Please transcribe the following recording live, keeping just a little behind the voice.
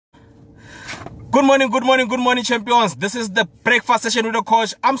Good morning, good morning, good morning, champions. This is the breakfast session with the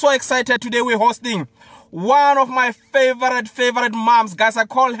coach. I'm so excited. Today we're hosting one of my favorite moms. Guys, I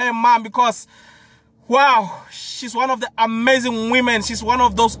call her mom because, wow, she's one of the amazing women. She's one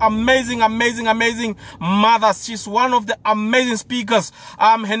of those amazing mothers. She's one of the amazing speakers.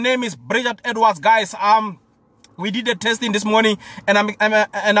 Her name is Bridget Edwards, guys. We did a testing this morning, and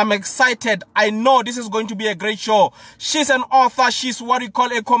I'm excited. I know this is going to be a great show. She's an author. She's what we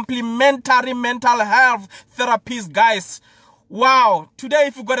call a complementary mental health therapist, guys. Wow. Today,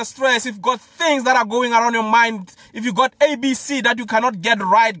 if you got a stress, if you got things that are going around your mind, if you got ABC that you cannot get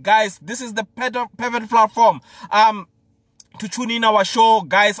right, guys, this is the perfect platform to tune in our show,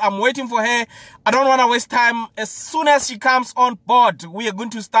 guys. I'm waiting for her. I don't want to waste time. As soon as she comes on board, we are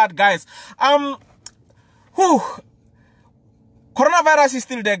going to start, guys. Coronavirus is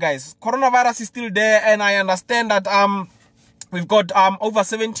still there, guys. Coronavirus is still there, and I understand that we've got over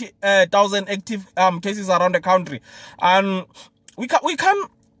 70,000 active cases around the country, and we can't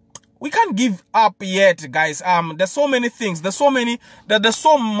give up yet, guys. There's so many things. There's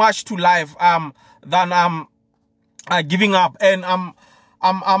so much to life than giving up. And I'm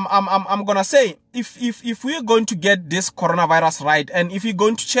gonna say, if we're going to get this coronavirus right, and if we're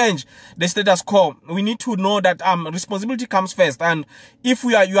going to change the status quo, we need to know that responsibility comes first. And if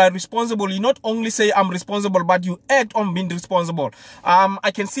you are responsible, you not only say I'm responsible, but you act on being responsible.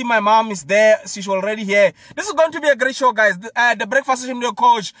 I can see my mom is there. She's already here. This is going to be a great show, guys. The breakfast session with your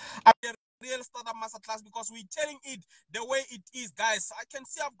coach. Real startup masterclass, because we're telling it the way it is, guys. I can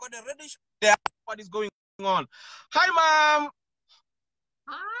see I've got a reddish there. What is going on? Hi, mom.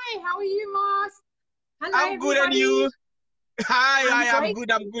 Hi, how are you, Moss? Hello, I'm good, everybody. and you? Hi, I'm great.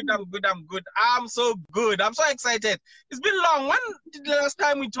 good. I'm so good. I'm so excited. It's been long. When did the last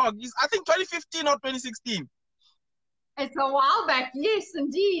time we talked? I think 2015 or 2016. It's a while back. Yes,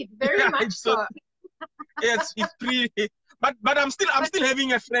 indeed. Very much so. Yes, it's pretty. But I'm still having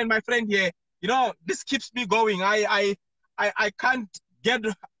my friend here. You know, this keeps me going. I can't get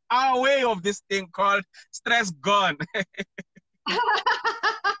away of this thing called stress gone.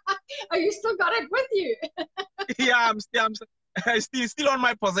 Oh, you still got it with you? Yeah, I'm still on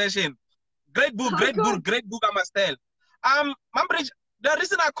my possession. Great book, great book, I must tell. Mambridge, the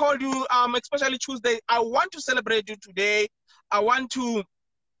reason I called you, especially Tuesday, I want to celebrate you today. I want to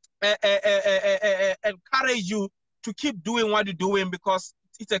encourage you to keep doing what you're doing, because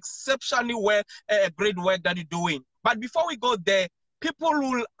it's exceptionally great work that you're doing. But before we go there, people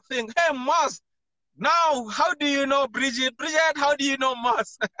will think, hey, Moss, now, how do you know Bridget? Bridget, how do you know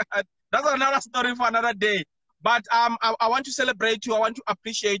Moss? That's another story for another day. But I want to celebrate you. I want to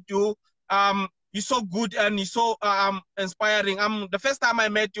appreciate you. You're so good and you're so inspiring. The first time I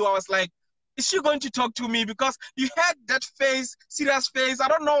met you, I was like, is she going to talk to me? Because you had that face, serious face. I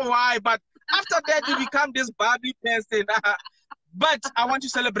don't know why, but after that, you become this bubbly person. But I want to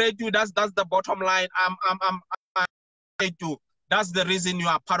celebrate you. That's the bottom line. That's the reason you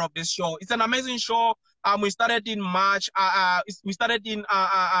are part of this show. It's an amazing show. We started in March. We started in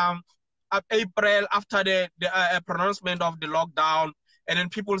April after the pronouncement of the lockdown, and then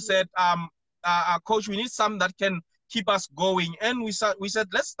people said, "Coach, we need something that can keep us going." And we said,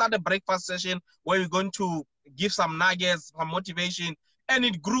 let's start a breakfast session where we're going to give some nuggets, some motivation. And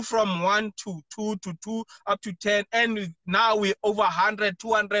it grew from 1 to 2 to 2 up to 10, and now we're over 100,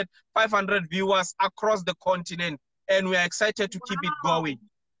 200, 500 viewers across the continent. And we are excited to keep it going.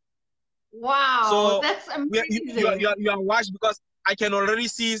 Wow, so that's amazing. You are watched, because I can already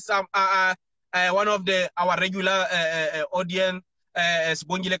see some one of our regular audience,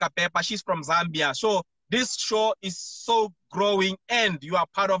 Sibongile Kapepa. She's from Zambia. So this show is so growing, and you are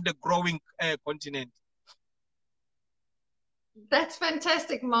part of the growing continent. That's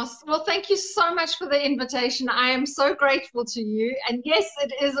fantastic, Moss. Well, thank you so much for the invitation. I am so grateful to you. And yes,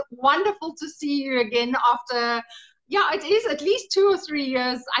 it is wonderful to see you again after, yeah, it is at least 2 or 3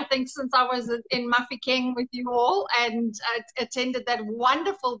 years, I think, since I was in Mafeking with you all and attended that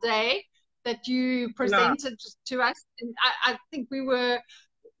wonderful day that you presented to us. And I think we were,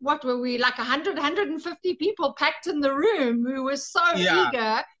 what were we, like 100, 150 people packed in the room who were so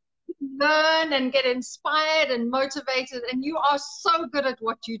eager to learn and get inspired and motivated. And you are so good at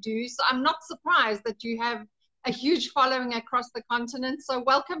what you do. So I'm not surprised that you have a huge following across the continent. So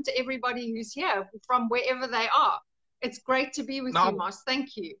welcome to everybody who's here from wherever they are. It's great to be with you, Moss.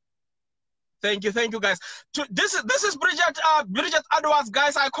 Thank you. Thank you, guys. This is Bridget Edwards,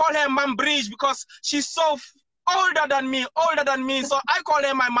 guys. I call her Mom Bridge because she's so older than me. So I call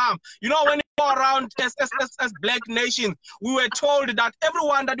her my mom. You know, when around as Black nation, we were told that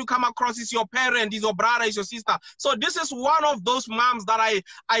everyone that you come across is your parent, is your brother, is your sister. So this is one of those moms that I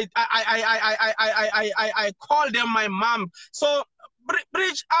call them my mom. So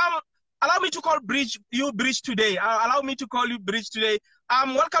Bridge, allow me to call you Bridge today. Allow me to call you Bridge today.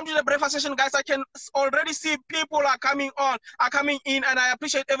 Welcome to the breakfast session, guys. I can already see people are coming in, and I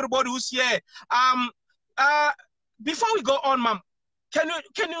appreciate everybody who's here. Before we go on, ma'am, can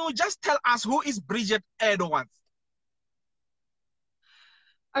you just tell us who is Bridget Edwards?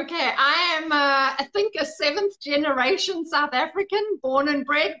 Okay, I am, I think, a 7th generation South African, born and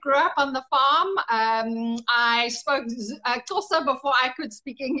bred, grew up on the farm. I spoke Xhosa before I could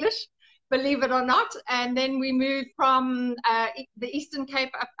speak English, believe it or not. And then we moved from the Eastern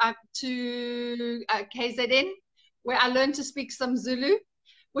Cape up to KZN, where I learned to speak some Zulu,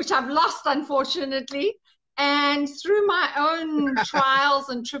 which I've lost, unfortunately. And through my own trials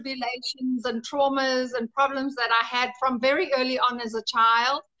and tribulations and traumas and problems that I had from very early on as a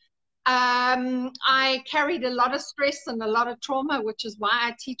child, I carried a lot of stress and a lot of trauma, which is why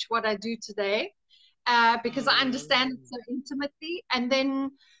I teach what I do today, because I understand it so intimately. And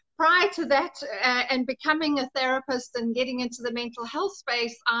then prior to that, and becoming a therapist and getting into the mental health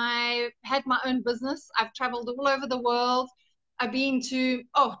space, I had my own business. I've traveled all over the world. I've been to,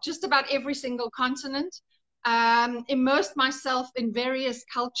 just about every single continent. Immersed myself in various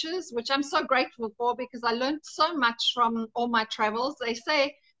cultures, which I'm so grateful for because I learned so much from all my travels. They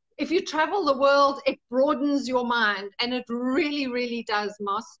say if you travel the world, it broadens your mind, and it really, really does,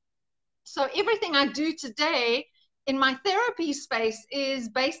 Moss. So everything I do today in my therapy space is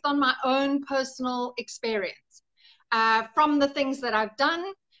based on my own personal experience, from the things that I've done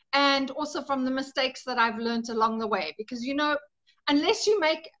and also from the mistakes that I've learned along the way. Because, you know, unless you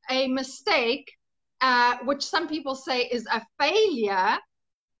make a mistake, which some people say is a failure.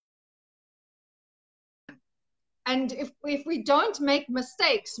 And if we don't make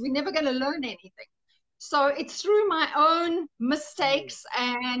mistakes, we're never going to learn anything. So it's through my own mistakes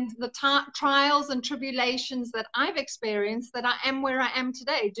and the trials and tribulations that I've experienced that I am where I am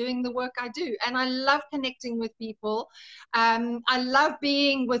today, doing the work I do. And I love connecting with people. I love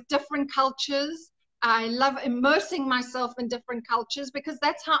being with different cultures. I love immersing myself in different cultures because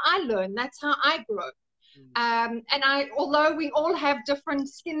that's how I learn. That's how I grow. And although we all have different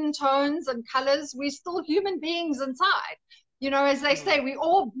skin tones and colors, we're still human beings inside. You know, as they say, we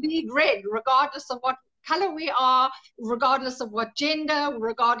all bleed red, regardless of what color we are, regardless of what gender,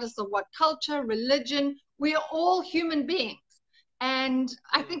 regardless of what culture, religion. We are all human beings. And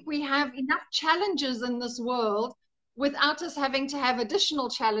I think we have enough challenges in this world without us having to have additional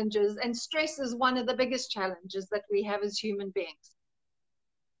challenges. And stress is one of the biggest challenges that we have as human beings.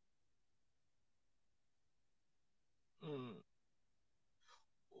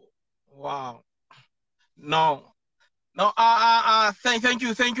 Wow.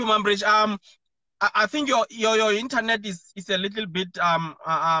 Thank you, Ma'am Bridge. I think your internet is a little bit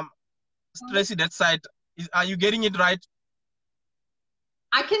stressy that side. Are you getting it right?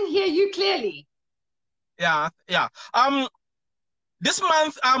 I can hear you clearly. Yeah. This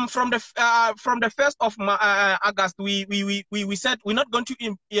month, from the 1st of August, we said we're not going to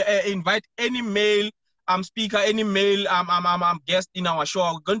invite any male speaker, any male guest in our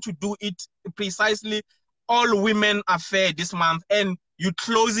show. We're going to do it precisely all women affair this month, and you're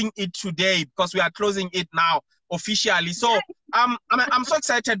closing it today because we are closing it now officially. So I'm so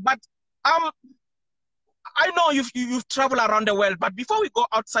excited. But I know you've traveled around the world, but before we go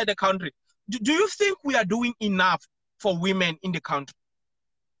outside the country, do you think we are doing enough for women in the country?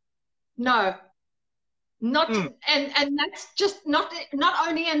 No. And that's just not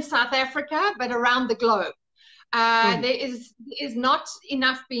only in South Africa, but around the globe. There is not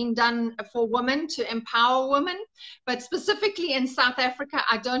enough being done for women to empower women, but specifically in South Africa,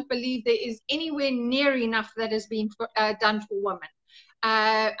 I don't believe there is anywhere near enough that has been done for women.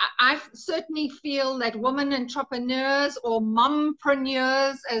 I certainly feel that women entrepreneurs or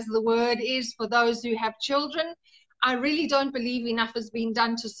mompreneurs, as the word is for those who have children, I really don't believe enough has been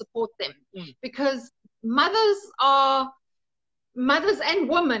done to support them, because mothers and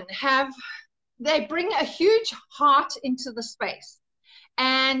women they bring a huge heart into the space.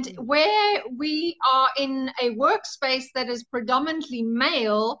 And where we are in a workspace that is predominantly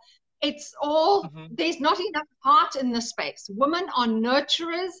male, it's all, there's not enough heart in the space. Women are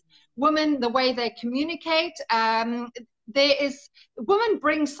nurturers. Women, the way they communicate, women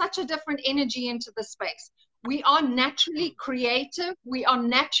bring such a different energy into the space. We are naturally creative. We are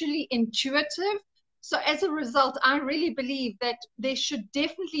naturally intuitive. So as a result, I really believe that there should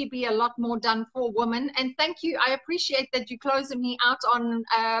definitely be a lot more done for women. And thank you. I appreciate that you closing me out on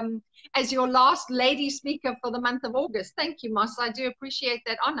as your last lady speaker for the month of August. Thank you, Moss. I do appreciate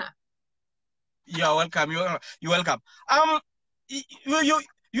that honor. You're welcome. You're welcome.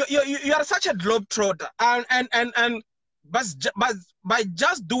 You are such a globetrotter, and but by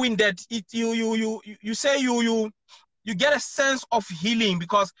just doing that, you say you get a sense of healing,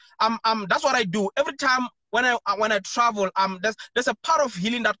 because that's what I do every time when I travel. There's a part of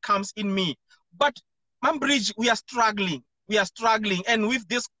healing that comes in me. But Ma'am Bridge, we are struggling, and with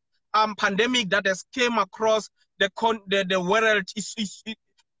this pandemic that has came across the world,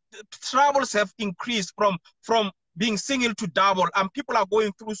 travels have increased from being single to double, and people are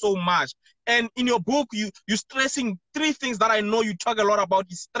going through so much. And in your book, you're stressing three things that I know you talk a lot about: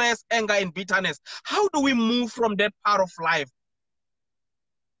 is stress, anger, and bitterness. How do we move from that part of life?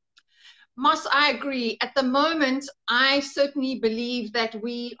 Moss, I agree. At the moment, I certainly believe that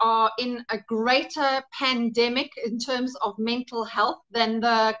we are in a greater pandemic in terms of mental health than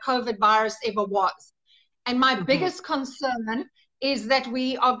the COVID virus ever was. And my biggest concern is that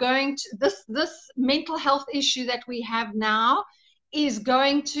we are going to, this mental health issue that we have now is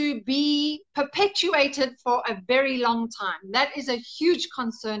going to be perpetuated for a very long time. That is a huge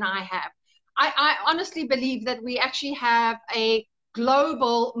concern I have. I honestly believe that we actually have a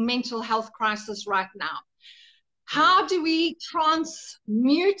global mental health crisis right now. How do we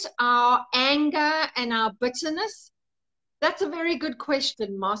transmute our anger and our bitterness? That's a very good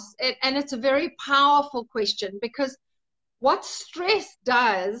question, Moss. And it's a very powerful question, because what stress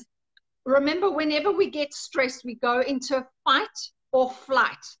does, remember, whenever we get stressed, we go into fight or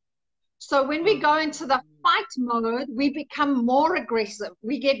flight. So when we go into the fight mode, we become more aggressive,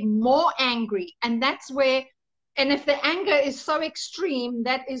 we get more angry. And that's where, and if the anger is so extreme,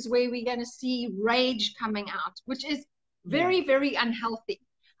 that is where we're going to see rage coming out, which is very, very unhealthy.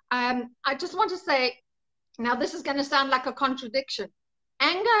 I just want to say, now this is going to sound like a contradiction.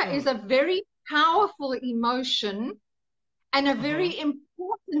 Anger is a very powerful emotion and a very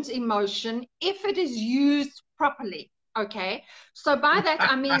important emotion if it is used properly. Okay, so by that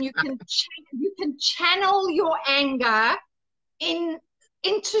I mean you can channel your anger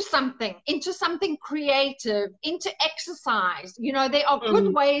into something creative, into exercise. You know, there are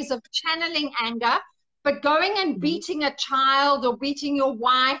good ways of channeling anger, but going and beating a child or beating your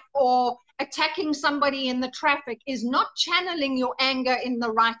wife or attacking somebody in the traffic is not channeling your anger in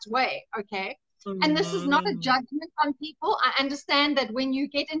the right way. Okay. And this is not a judgment on people. I understand that when you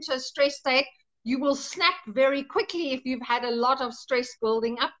get into a stress state, you will snap very quickly if you've had a lot of stress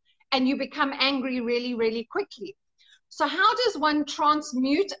building up, and you become angry really, really quickly. So how does one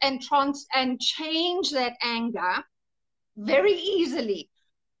transmute and change that anger? Very easily.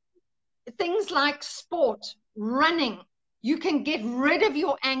 Things like sport, running. You can get rid of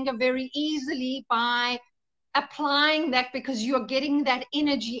your anger very easily by applying that, because you're getting that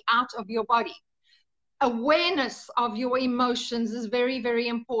energy out of your body. Awareness of your emotions is very, very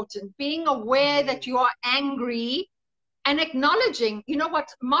important. Being aware that you are angry and acknowledging, you know what,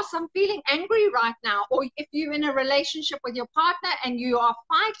 Moss, I'm feeling angry right now. Or if you're in a relationship with your partner and you are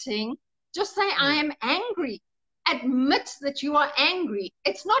fighting, just say, I am angry. Admit that you are angry.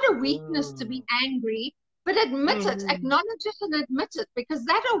 It's not a weakness to be angry, but admit it, acknowledge it and admit it, because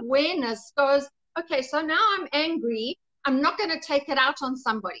that awareness goes, okay, so now I'm angry. I'm not going to take it out on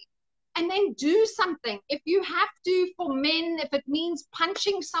somebody. And then do something. If you have to, for men, if it means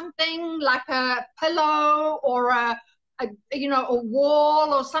punching something like a pillow or a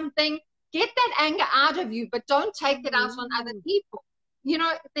wall or something, get that anger out of you, but don't take it out on other people. You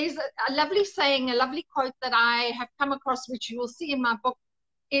know, there's a lovely saying, a lovely quote that I have come across, which you will see in my book,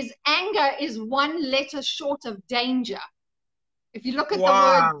 is anger is one letter short of danger. If you look at the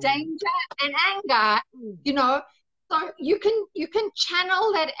word danger and anger, you know, so you can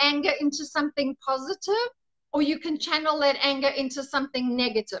channel that anger into something positive, or you can channel that anger into something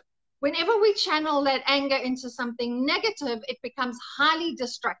negative. Whenever we channel that anger into something negative, it becomes highly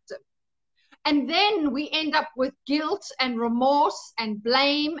destructive. And then we end up with guilt and remorse and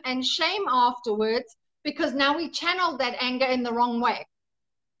blame and shame afterwards, because now we channeled that anger in the wrong way.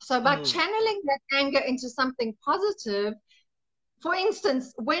 So by channeling that anger into something positive, for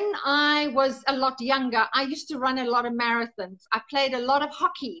instance, when I was a lot younger, I used to run a lot of marathons. I played a lot of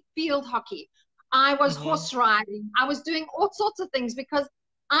hockey, field hockey. I was horse riding. I was doing all sorts of things, because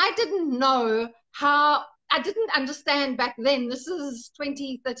I didn't know how, I didn't understand back then, this is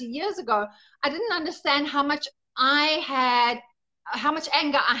 20, 30 years ago, I didn't understand how much anger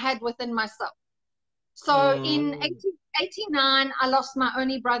I had within myself. So in 1989, I lost my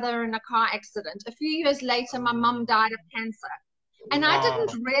only brother in a car accident. A few years later, my mum died of cancer. And I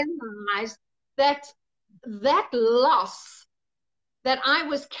didn't realize that that loss that I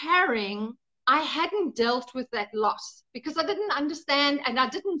was carrying, I hadn't dealt with that loss because I didn't understand, and I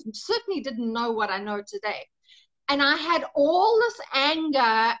certainly didn't know what I know today. And I had all this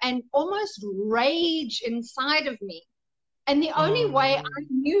anger and almost rage inside of me. And the only way I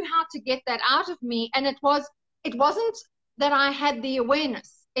knew how to get that out of me, and it wasn't that I had the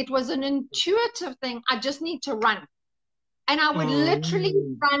awareness. It was an intuitive thing. I just need to run. And I would literally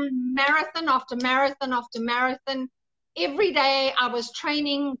run marathon after marathon after marathon. Every day I was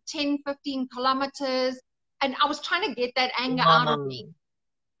training 10, 15 kilometers, and I was trying to get that anger out of me.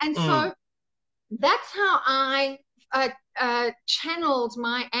 And so that's how I channeled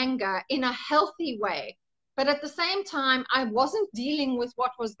my anger in a healthy way. But at the same time, I wasn't dealing with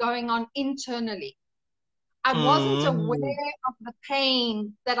what was going on internally. I wasn't aware of the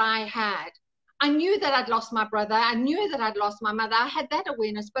pain that I had. I knew that I'd lost my brother. I knew that I'd lost my mother. I had that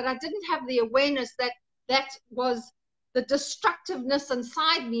awareness, but I didn't have the awareness that that was the destructiveness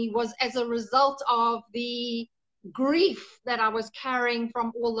inside me was as a result of the grief that I was carrying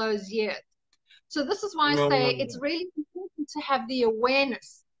from all those years. So this is why I say it's really important to have the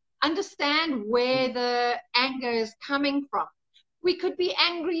awareness, understand where the anger is coming from. We could be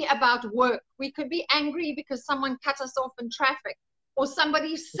angry about work. We could be angry because someone cut us off in traffic, or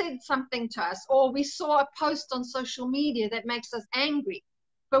somebody said something to us, or we saw a post on social media that makes us angry.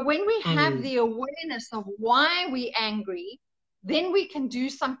 But when we have the awareness of why we're angry, then we can do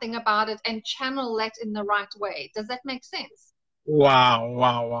something about it and channel that in the right way. Does that make sense?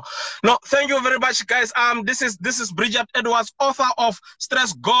 Wow. No, thank you very much, guys. This is Bridget Edwards, author of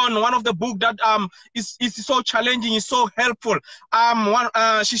Stress Gone, one of the book that is so challenging, is so helpful.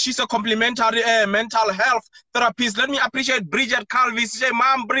 She's a complementary mental health therapist. Let me appreciate Bridget Calvis, say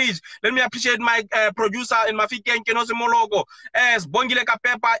Mom Bridge. Let me appreciate my producer in Mafike Nkenosi Mologo, as Bongile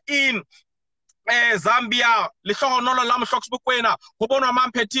Kapepa in Zambia,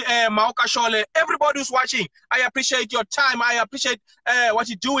 everybody who's watching, I appreciate your time. I appreciate what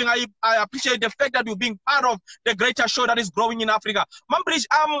you're doing. I appreciate the fact that you're being part of the greater show that is growing in Africa. Mambridge,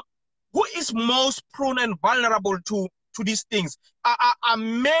 who is most prone and vulnerable to these things? Are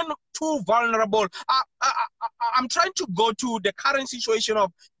men too vulnerable? I'm trying to go to the current situation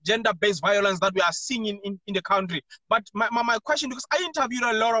of gender-based violence that we are seeing in the country. But my question, because I interviewed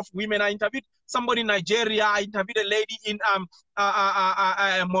a lot of women, I interviewed somebody in Nigeria, I interviewed a lady in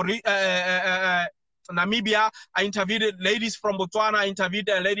Namibia, I interviewed ladies from Botswana, I interviewed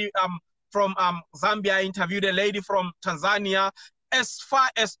a lady from Zambia, I interviewed a lady from Tanzania, as far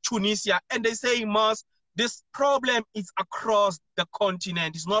as Tunisia, and they say, Mars, this problem is across the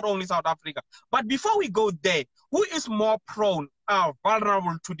continent. It's not only South Africa. But before we go there, who is more prone,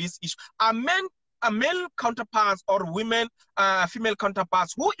 vulnerable to this issue? Are male counterparts or women, female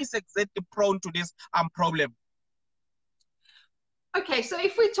counterparts? Who is exactly prone to this problem? Okay, so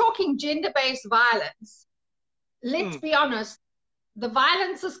if we're talking gender-based violence, let's be honest, the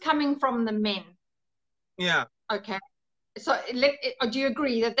violence is coming from the men. Yeah. Okay. So do you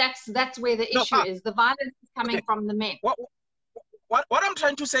agree that that's where the issue is? The violence is coming from the men. What I'm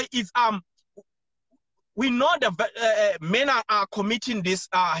trying to say is we know that men are committing this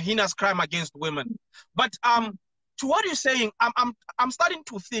heinous crime against women, but to what you're saying, I'm starting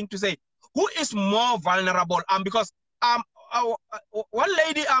to think to say who is more vulnerable? Because one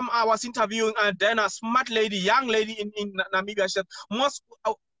lady I was interviewing, then a smart lady, young lady in Namibia, said a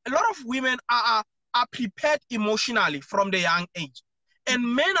lot of women are prepared emotionally from the young age, and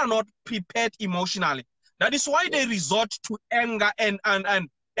men are not prepared emotionally. That is why they resort to anger and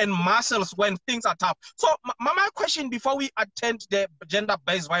muscles when things are tough. So my question before we attend the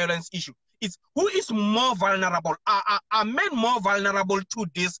gender-based violence issue is, who is more vulnerable? Are men more vulnerable to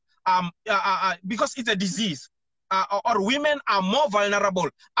this because it's a disease? Or women are more vulnerable?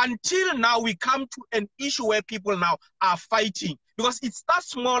 Until now, we come to an issue where people now are fighting, because it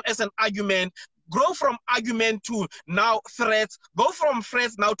starts small as an argument, grow from argument to now threats, go from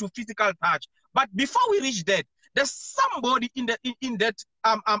threats now to physical touch. But before we reach that, there's somebody in that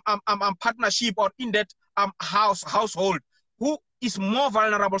partnership or in that household who is more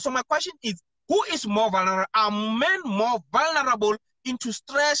vulnerable. So my question is, who is more vulnerable? Are men more vulnerable into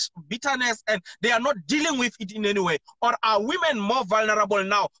stress, bitterness, and they are not dealing with it in any way? Or are women more vulnerable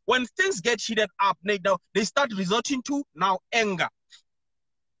now? When things get heated up, they start resorting to now anger.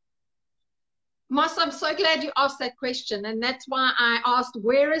 Moss, I'm so glad you asked that question, and that's why I asked,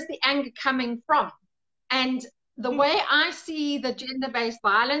 where is the anger coming from? And the way I see the gender-based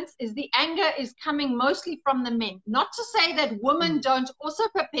violence is the anger is coming mostly from the men. Not to say that women don't also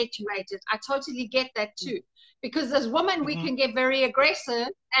perpetuate it. I totally get that too. Because as women, we can get very aggressive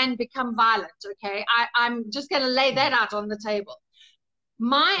and become violent, okay? I'm just going to lay that out on the table.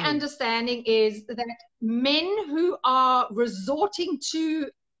 My understanding is that men who are resorting to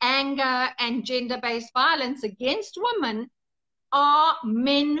anger and gender-based violence against women are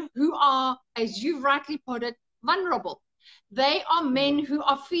men who are, as you rightly put it, vulnerable. They are men who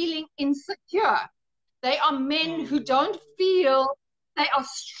are feeling insecure. They are men who don't feel, they are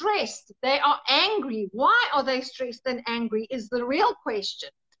stressed, they are angry. Why are they stressed and angry is the real question.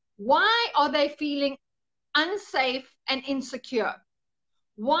 Why are they feeling unsafe and insecure?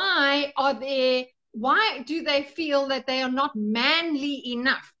 Why do they feel that they are not manly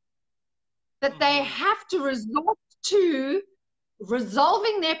enough? That they have to resort to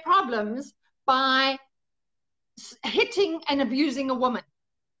resolving their problems by hitting and abusing a woman.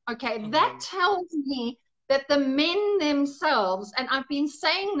 Okay, that tells me that the men themselves, and I've been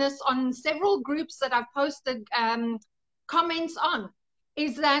saying this on several groups that I've posted comments on,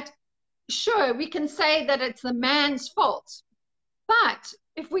 is that sure, we can say that it's the man's fault, but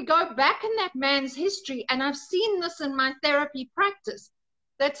if we go back in that man's history, and I've seen this in my therapy practice,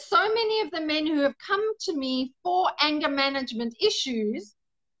 that so many of the men who have come to me for anger management issues,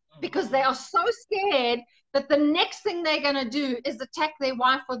 because they are so scared that the next thing they're going to do is attack their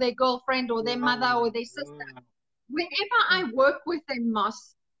wife or their girlfriend or their mother or their sister. Whenever I work with them,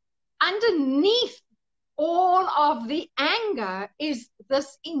 Moss, underneath all of the anger is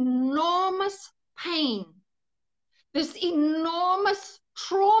this enormous pain, this enormous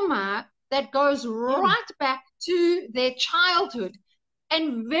trauma that goes right back to their childhood.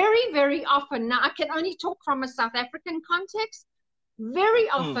 And very, very often, now I can only talk from a South African context, very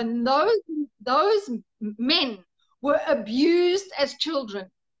often those men were abused as children.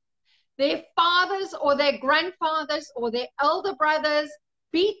 Their fathers or their grandfathers or their elder brothers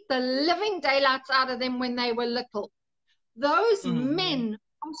beat the living daylights out of them when they were little. Those men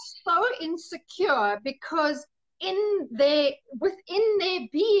are so insecure because within their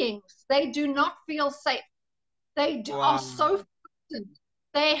beings, they do not feel safe. They are so frightened.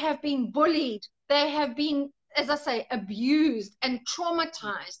 They have been bullied. They have been, as I say, abused and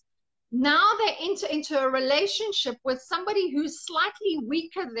traumatized. Now they enter into a relationship with somebody who's slightly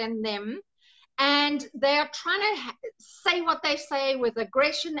weaker than them, and they are trying to say what they say with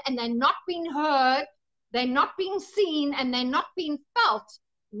aggression, and they're not being heard, they're not being seen, and they're not being felt.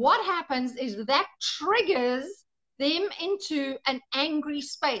 What happens is that triggers them into an angry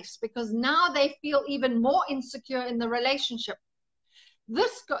space because now they feel even more insecure in the relationship.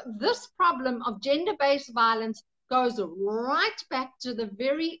 This problem of gender-based violence goes right back to the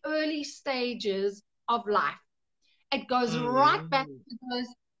very early stages of life. It goes right back to those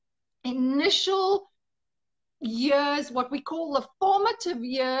initial years, what we call the formative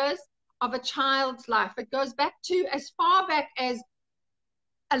years of a child's life. It goes back to as far back as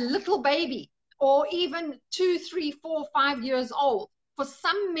a little baby, or even 2, 3, 4, 5 years old. For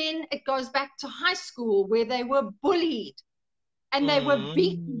some men, it goes back to high school where they were bullied and they were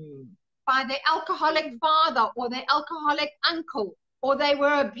beaten by their alcoholic father or their alcoholic uncle, or they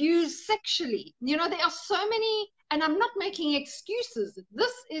were abused sexually. You know, there are so many, and I'm not making excuses.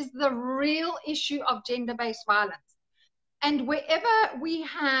 This is the real issue of gender-based violence. And wherever we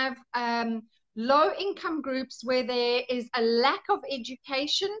have low-income groups where there is a lack of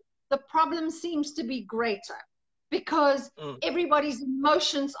education, the problem seems to be greater because everybody's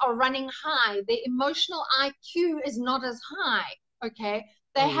emotions are running high. Their emotional IQ is not as high, okay?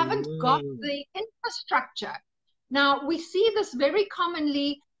 They haven't got the infrastructure. Now, we see this very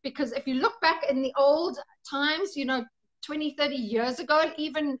commonly because if you look back in the old times, you know, 20, 30 years ago,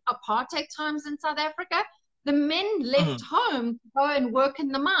 even apartheid times in South Africa, the men left home to go and work in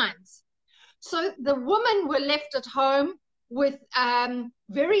the mines. So the women were left at home with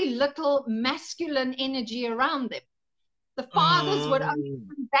very little masculine energy around them. The fathers would only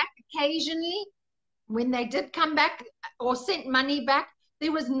come back occasionally. When they did come back or sent money back,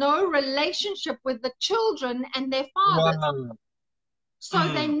 there was no relationship with the children and their fathers. So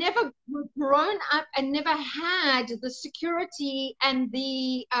they never were grown up and never had the security and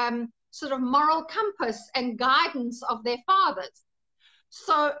the sort of moral compass and guidance of their fathers.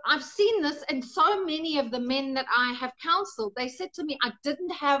 So I've seen this, and so many of the men that I have counseled, they said to me, I didn't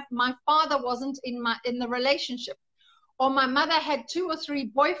have, my father wasn't in the relationship, or my mother had 2 or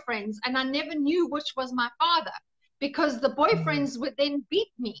 3 boyfriends and I never knew which was my father because the boyfriends would then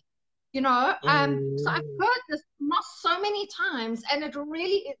beat me. you know. So I've Mm. heard this so many times, and it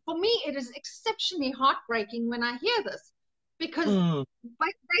really, for me, it is exceptionally heartbreaking when I hear this, because Mm.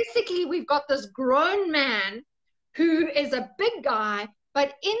 basically we've got this grown man who is a big guy,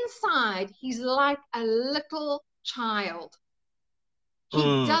 but inside he's like a little child. He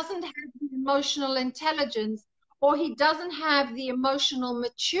Mm. doesn't have the emotional intelligence, or he doesn't have the emotional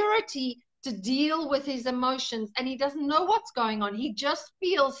maturity to deal with his emotions, and he doesn't know what's going on. He just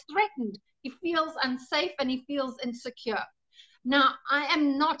feels threatened. He feels unsafe, and he feels insecure. Now, I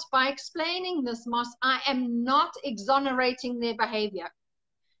am not, by explaining this, Moss, I am not exonerating their behavior.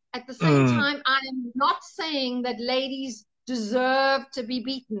 At the same Mm. time, I am not saying that ladies deserve to be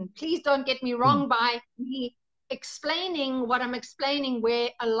beaten. Please don't get me Mm. wrong by me explaining what I'm explaining,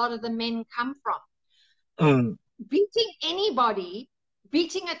 where a lot of the men come from. Mm. Beating anybody,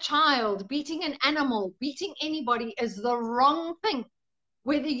 beating a child, beating an animal, beating anybody is the wrong thing.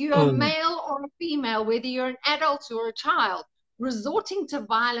 Whether you're a Mm. male or a female, whether you're an adult or a child, resorting to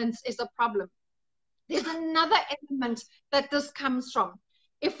violence is a problem. There's another element that this comes from.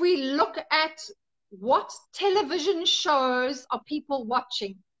 If we look at what television shows are people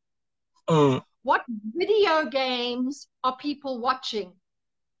watching, Mm. what video games are people watching,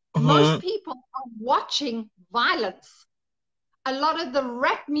 most Mm. people are watching violence. A lot of the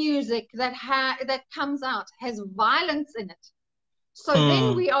rap music that comes out has violence in it. So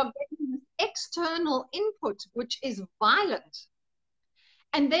then Mm. we are getting this external input, which is violent.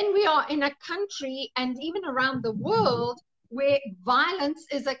 And then we are in a country and even around the world where violence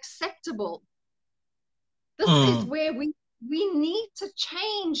is acceptable. This is Mm. where we need to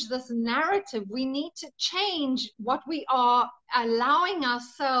change this narrative. We need to change what we are allowing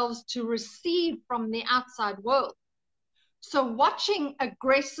ourselves to receive from the outside world. So watching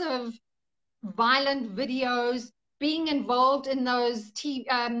aggressive, violent videos, being involved in those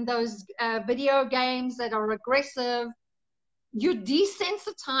video games that are aggressive, you're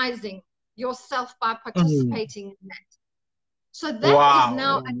desensitizing yourself by Mm. participating in that. So that is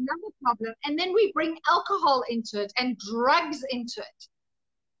now Wow. another problem. And then we bring alcohol into it and drugs into it.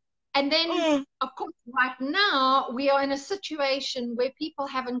 And then, Mm. of course, right now we are in a situation where people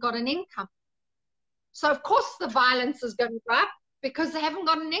haven't got an income. So, of course, the violence is going to go up because they haven't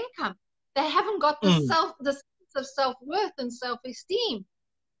got an income. They haven't got the Mm. sense of self-worth and self-esteem.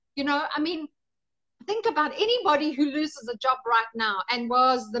 You know, I mean, think about anybody who loses a job right now and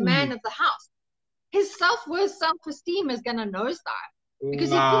was the man Mm. of the house. His self-worth, self-esteem is going to nosedive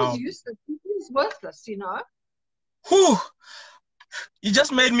because he feels Wow. useless. He feels worthless, you know? Whew. You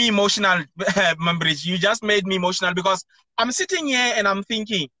just made me emotional, Mambridge. You just made me emotional because I'm sitting here and I'm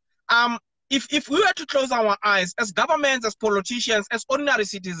thinking, if we were to close our eyes as governments, as politicians, as ordinary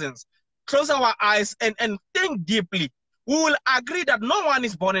citizens, close our eyes and think deeply, we will agree that no one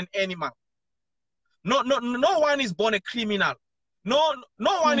is born an animal. No one is born a criminal. No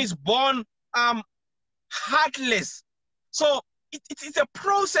one is born heartless. So it's a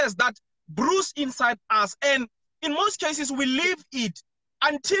process that brews inside us, and in most cases we live it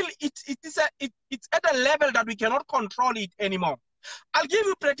until it's at a level that we cannot control it anymore. I'll give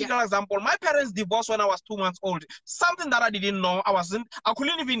you a practical example. My parents divorced when I was 2 months old. Something that I didn't know. I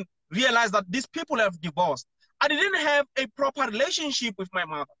couldn't even realize that these people have divorced. I didn't have a proper relationship with my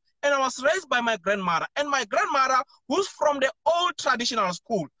mother. And I was raised by my grandmother. And my grandmother, who's from the old traditional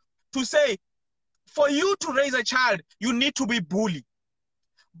school, to say, for you to raise a child, you need to be bullied.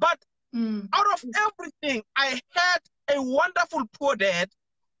 But out of everything, I had a wonderful poor dad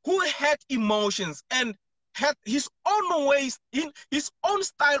who had emotions and had his own ways, in his own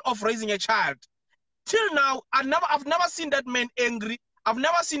style of raising a child. Till now, I've never seen that man angry. I've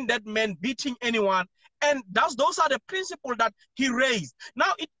never seen that man beating anyone. And those are the principles that he raised.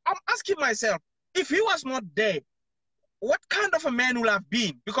 Now, I'm asking myself, if he was not there, what kind of a man will have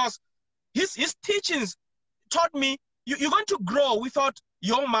been? Because his teachings taught me you're going to grow without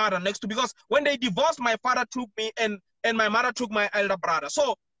your mother next to, because when they divorced, my father took me and my mother took my elder brother.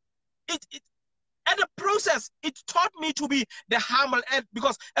 So it and the process, it taught me to be the humble,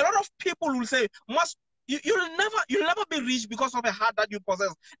 because a lot of people will say, you'll never be rich because of a heart that you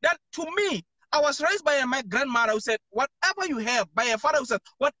possess. Then to me, I was raised by my grandmother who said, whatever you have, by a father who said,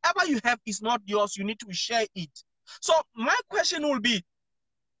 whatever you have is not yours, you need to share it. So my question will be,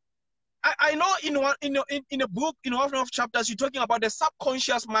 I know in a book, in one of chapters, you're talking about the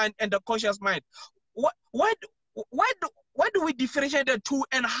subconscious mind and the conscious mind. Why do we differentiate the two,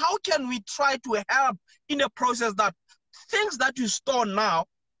 and how can we try to help in the process that things that you store now,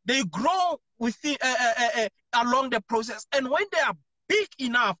 they grow within along the process, and when they are big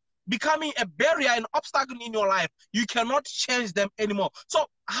enough, becoming a barrier, an obstacle in your life, you cannot change them anymore. So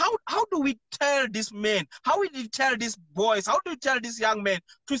how do we tell these men? How do we tell these boys? How do we tell these young men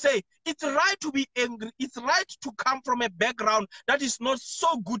to say it's right to be angry? It's right to come from a background that is not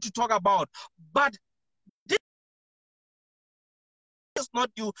so good to talk about, but this is not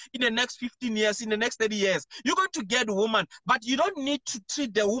you in the next 15 years, in the next 30 years. You're going to get a woman, but you don't need to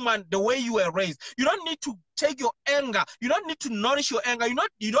treat the woman the way you were raised. You don't need to take your anger. You don't need to nourish your anger.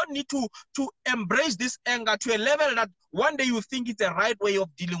 You don't need to embrace this anger to a level that one day you think it's the right way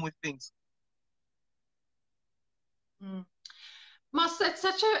of dealing with things. Mas, that's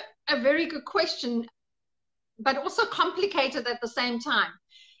such a very good question, but also complicated at the same time.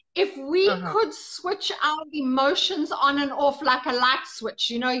 If we could switch our emotions on and off like a light switch,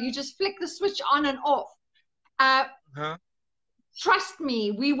 you know, you just flick the switch on and off. Trust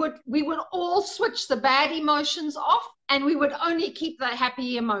me, we would all switch the bad emotions off, and we would only keep the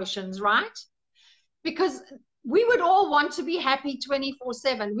happy emotions, right? Because we would all want to be happy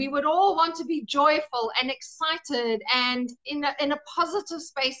 24/7. We would all want to be joyful and excited and in a positive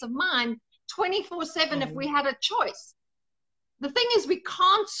space of mind 24/7 if we had a choice. The thing is, we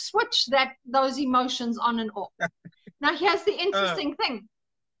can't switch those emotions on and off. Now, here's the interesting thing.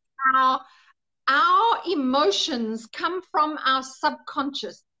 Our emotions come from our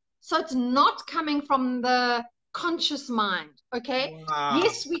subconscious. So it's not coming from the conscious mind, okay? Wow.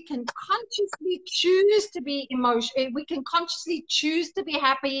 Yes, we can consciously choose to be emotional. We can consciously choose to be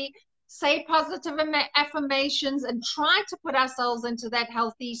happy, say positive affirmations, and try to put ourselves into that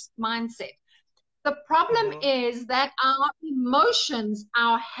healthy mindset. The problem is that our emotions,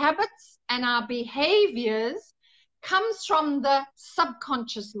 our habits, and our behaviors comes from the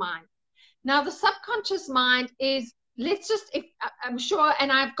subconscious mind. Now, the subconscious mind is, I'm sure,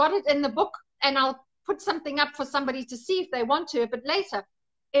 and I've got it in the book, and I'll put something up for somebody to see if they want to, but later,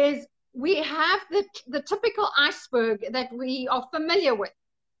 is we have the typical iceberg that we are familiar with.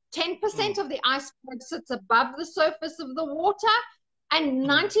 10% of the iceberg sits above the surface of the water, and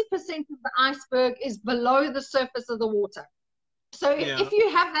 90% of the iceberg is below the surface of the water. So if you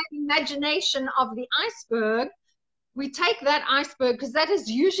have that imagination of the iceberg, we take that iceberg, because that is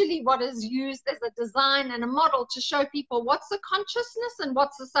usually what is used as a design and a model to show people what's the consciousness and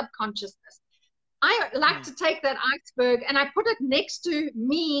what's the subconsciousness. I like to take that iceberg and I put it next to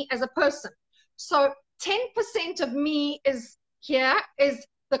me as a person. So 10% of me is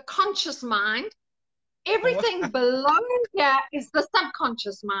the conscious mind. Everything below here is the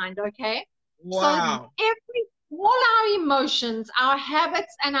subconscious mind, okay? Wow. So all our emotions, our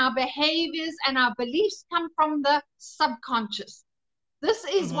habits, and our behaviors and our beliefs come from the subconscious. This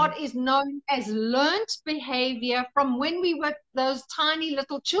is what is known as learnt behavior from when we were those tiny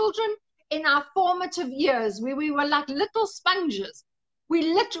little children in our formative years, where we were like little sponges. We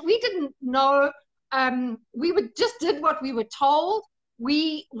didn't know, we just did what we were told.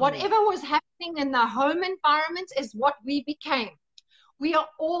 Whatever was happening in the home environment is what we became. We are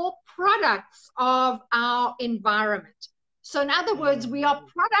all products of our environment. So in other words, we are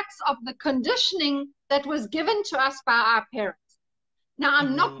products of the conditioning that was given to us by our parents. Now,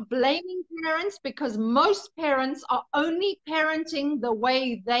 I'm not blaming parents, because most parents are only parenting the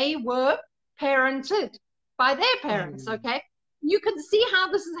way they were parented by their parents, okay? You can see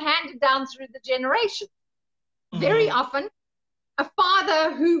how this is handed down through the generation. Very often, a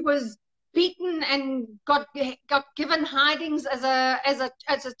father who was beaten and got given hidings as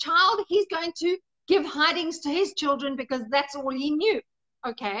a child, he's going to give hidings to his children because that's all he knew.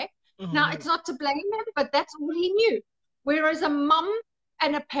 Okay. Now, it's not to blame him, but that's all he knew. Whereas a mom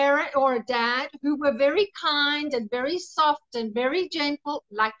and a parent or a dad who were very kind and very soft and very gentle,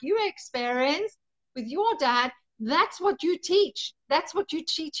 like you experienced with your dad, that's what you teach. That's what you're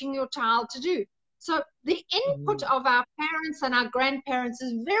teaching your child to do. So the input of our parents and our grandparents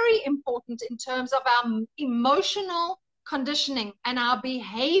is very important in terms of our emotional conditioning and our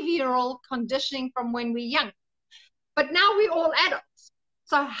behavioral conditioning from when we're young. But now we're all adults.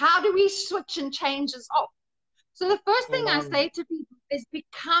 So how do we switch and change this off? So the first thing I say to people is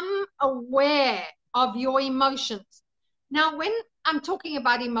become aware of your emotions. Now, when I'm talking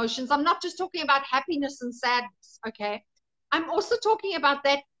about emotions, I'm not just talking about happiness and sadness, okay? I'm also talking about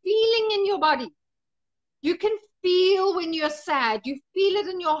that feeling in your body. You can feel when you're sad. You feel it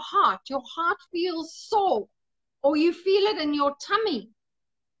in your heart. Your heart feels sore, or you feel it in your tummy.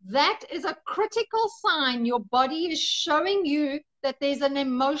 That is a critical sign. Your body is showing you that there's an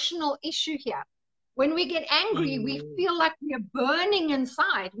emotional issue here. When we get angry, we feel like we're burning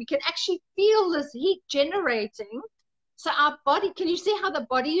inside. We can actually feel this heat generating. So our body, can you see how the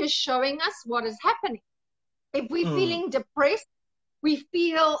body is showing us what is happening? If we're feeling depressed, we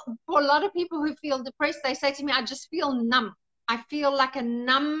feel, for a lot of people who feel depressed, they say to me, I just feel numb. I feel like a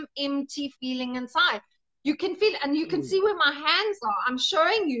numb, empty feeling inside. You can feel, and you can see where my hands are. I'm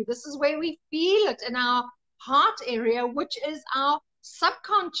showing you. This is where we feel it in our heart area, which is our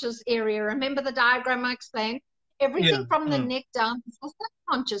subconscious area. Remember the diagram I explained? Everything from the neck down is the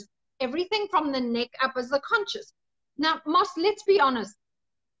subconscious. Everything from the neck up is the conscious. Now, Moss, let's be honest.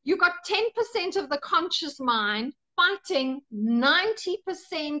 You got 10% of the conscious mind fighting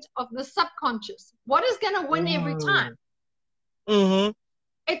 90% of the subconscious. What is going to win every time? The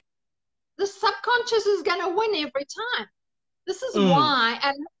subconscious is going to win every time. This is why,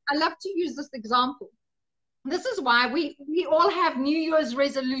 and I love to use this example. This is why we all have New Year's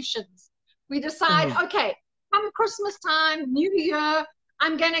resolutions. We decide, okay, come Christmas time, New Year,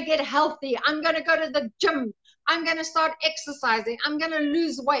 I'm going to get healthy. I'm going to go to the gym. I'm going to start exercising. I'm going to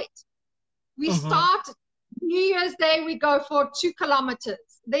lose weight. We start New Year's Day, we go for 2 kilometers.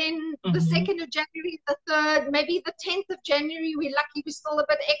 Then the 2nd of January, the 3rd, maybe the 10th of January, we're lucky we're still a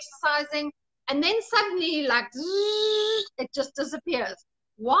bit exercising. And then suddenly, like, it just disappears.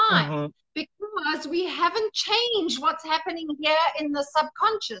 Why? Because we haven't changed what's happening here in the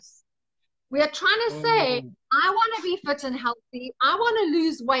subconscious. We are trying to say, I want to be fit and healthy. I want to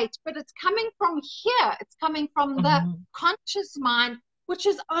lose weight, but it's coming from here. It's coming from the conscious mind, which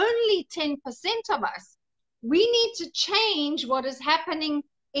is only 10% of us. We need to change what is happening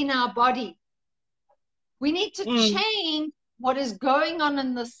in our body. We need to change what is going on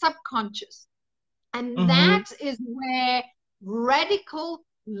in the subconscious. And that is where radical,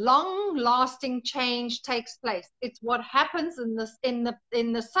 long-lasting change takes place. It's what happens in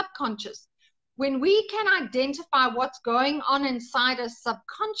the subconscious. When we can identify what's going on inside us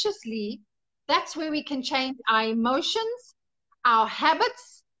subconsciously, that's where we can change our emotions, our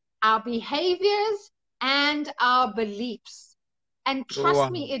habits, our behaviors, and our beliefs. And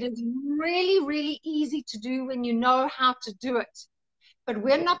trust me, it is really, really easy to do when you know how to do it. But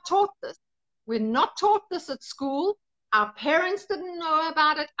we're not taught this. We're not taught this at school. Our parents didn't know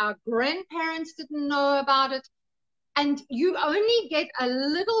about it. Our grandparents didn't know about it. And you only get a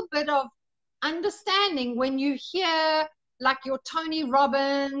little bit of understanding when you hear like your Tony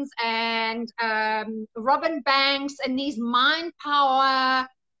Robbins and Robin Banks and these mind power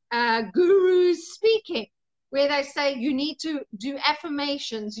gurus speaking, where they say you need to do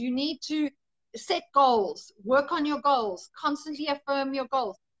affirmations, you need to set goals, work on your goals, constantly affirm your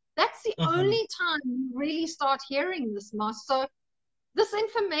goals. That's the only time you really start hearing this, Moss. So this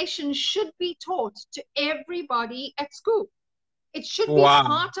information should be taught to everybody at school. It should be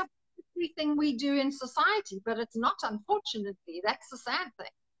part of everything we do in society, but it's not, unfortunately. That's the sad thing.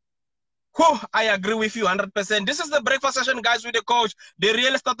 I agree with you 100%. This is the breakfast session, guys, with the coach, the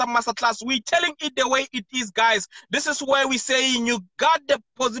real startup masterclass. We're telling it the way it is, guys. This is where we're saying you got the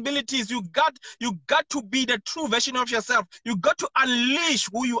possibilities. You got to be the true version of yourself. You got to unleash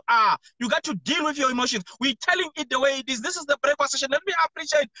who you are. You got to deal with your emotions. We're telling it the way it is. This is the breakfast session. Let me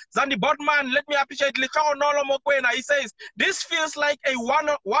appreciate Zandi Bodman. Let me appreciate Lekao Nolo Mokwena. He says, this feels like a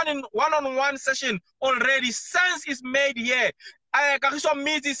one-on-one session already. Sense is made here. Karisho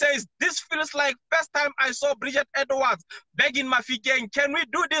Mizi says, this feels like first time I saw Bridget Edwards begging Mafikeng. Can we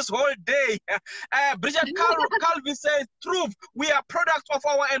do this whole day? Bridget Calvi says, truth, we are products of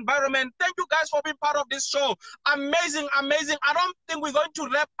our environment. Thank you guys for being part of this show. Amazing, amazing. I don't think we're going to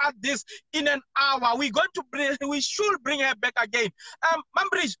wrap up this in an hour. We should bring her back again.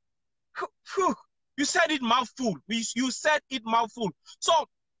 Bridget, you said it mouthful. You said it mouthful. So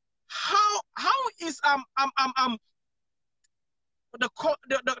how is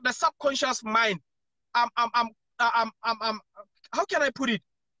the subconscious mind, how can I put it?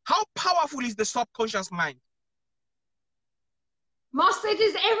 How powerful is the subconscious mind? Moss, it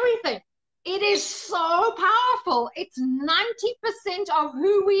is everything. It is so powerful. It's 90% of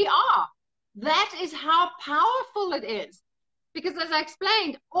who we are. That is how powerful it is. Because as I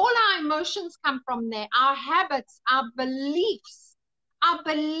explained, all our emotions come from there. Our habits, our beliefs. Our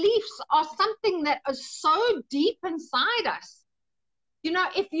beliefs are something that is so deep inside us. You know,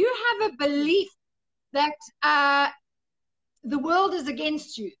 if you have a belief that the world is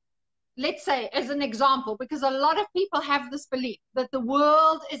against you, let's say as an example, because a lot of people have this belief that the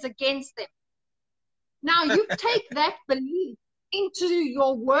world is against them. Now you take that belief into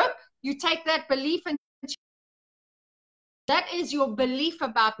your work, you take that belief into that is your belief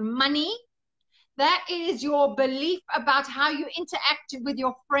about money, that is your belief about how you interact with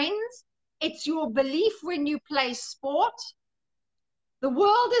your friends, it's your belief when you play sport. The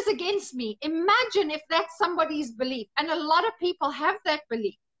world is against me. Imagine if that's somebody's belief. And a lot of people have that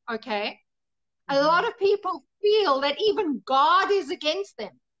belief, okay? A lot of people feel that even God is against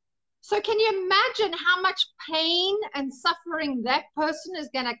them. So can you imagine how much pain and suffering that person is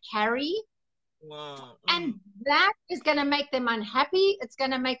going to carry? Wow. And that is going to make them unhappy. It's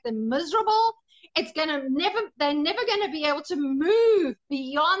going to make them miserable. It's going to they're never going to be able to move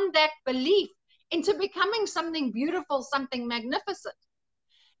beyond that belief into becoming something beautiful, something magnificent.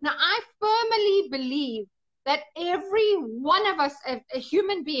 Now, I firmly believe that every one of us,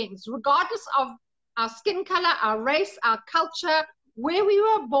 human beings, regardless of our skin color, our race, our culture, where we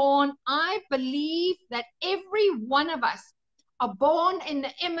were born, I believe that every one of us are born in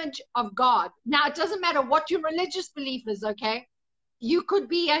the image of God. Now, it doesn't matter what your religious belief is, okay? You could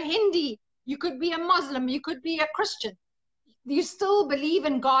be a Hindi, you could be a Muslim, you could be a Christian. You still believe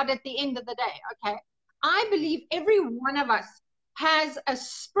in God at the end of the day, okay? I believe every one of us has a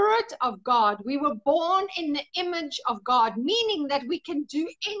spirit of God. We were born in the image of God, meaning that we can do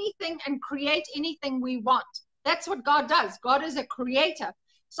anything and create anything we want. That's what God does. God is a creator.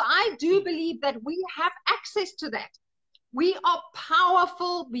 So I do believe that we have access to that. We are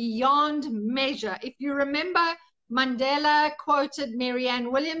powerful beyond measure. If you remember, Mandela quoted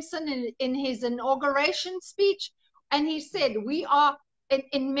Marianne Williamson in his inauguration speech, and he said, we are,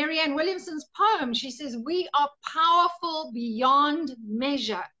 in Marianne Williamson's poem, she says, we are powerful beyond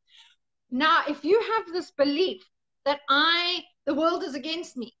measure. Now, if you have this belief that the world is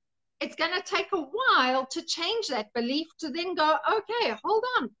against me, it's going to take a while to change that belief to then go, okay, hold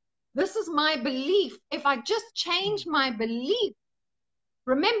on. This is my belief. If I just change my belief,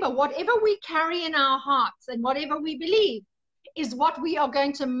 remember, whatever we carry in our hearts and whatever we believe is what we are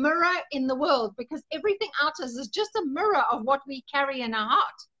going to mirror in the world, because everything out of us is just a mirror of what we carry in our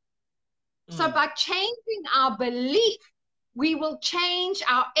heart. So by changing our belief, we will change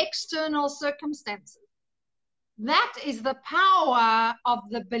our external circumstances. That is the power of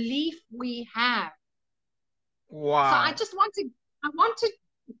the belief we have. Wow. So I want to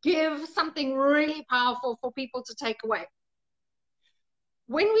give something really powerful for people to take away.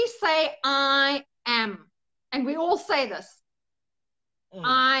 When we say I am, and we all say this, so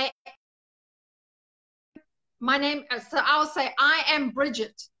I'll say I am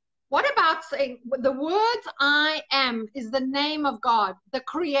Bridget. What about saying the words I am is the name of God, the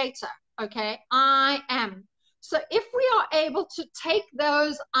creator, okay? I am. So if we are able to take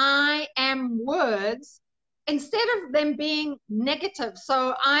those I am words, instead of them being negative,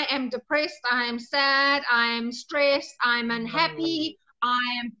 so I am depressed, I am sad, I am stressed, I'm unhappy,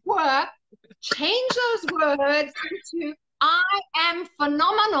 I am poor, change those words into I am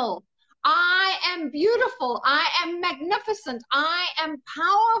phenomenal, I am beautiful, I am magnificent, I am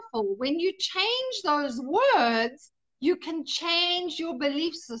powerful. When you change those words, you can change your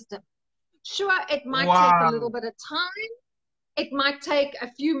belief system. Sure, it might take a little bit of time. It might take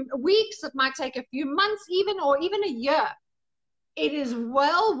a few weeks. It might take a few months even, or even a year. It is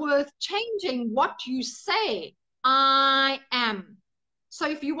well worth changing what you say, I am. So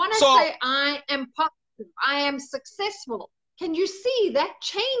if you want to say, I am positive, I am successful, can you see that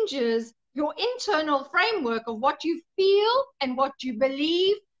changes your internal framework of what you feel and what you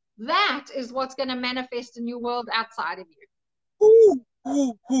believe? That is what's going to manifest in your world outside of you.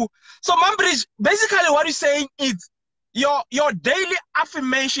 So, Mambridge, basically what you're saying is your daily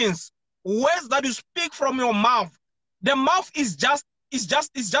affirmations, words that you speak from your mouth. The mouth is just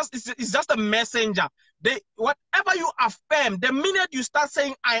a messenger. Whatever you affirm, the minute you start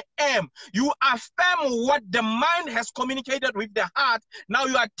saying I am, you affirm what the mind has communicated with the heart. Now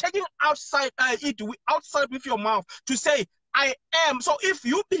you are taking outside with your mouth to say I am. So if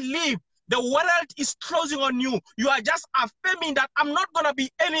you believe the world is closing on you, you are just affirming that I'm not going to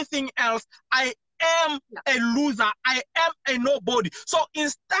be anything else. I am a loser. I am a nobody. So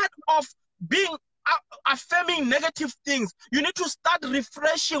instead of being affirming negative things, you need to start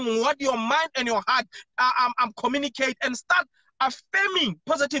refreshing what your mind and your heart communicate, and start affirming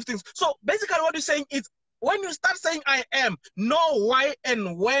positive things. So basically what you're saying is, when you start saying I am, know why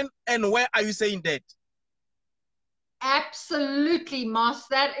and when and where are you saying that. Absolutely, Moss.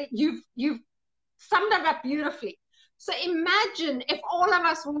 That you've summed it up beautifully. So imagine if all of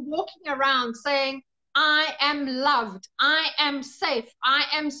us were walking around saying, I am loved, I am safe, I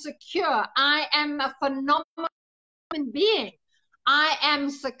am secure, I am a phenomenal human being, I am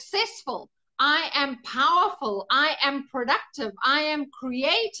successful, I am powerful, I am productive, I am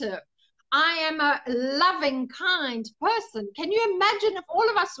creative, I am a loving, kind person. Can you imagine if all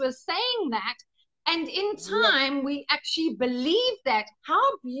of us were saying that? And in time, we actually believe that. How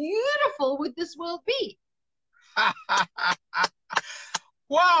beautiful would this world be?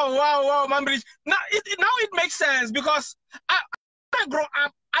 Wow, Mambridge. Now it makes sense, because when I grew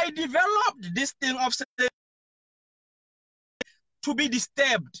up, I developed this thing of to be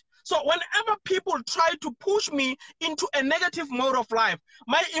disturbed. So whenever people try to push me into a negative mode of life,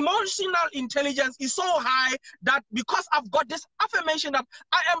 my emotional intelligence is so high that because I've got this affirmation that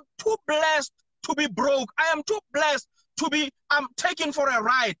I am too blessed to be broke, I am too blessed to be taken for a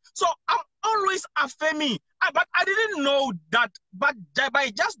ride. So I'm always affirming. But I didn't know that. But by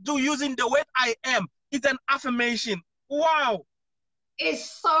just using the word I am, it's an affirmation. Wow.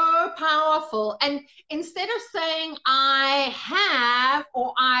 Is so powerful. And instead of saying I have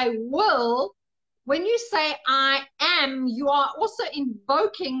or I will, when you say I am, you are also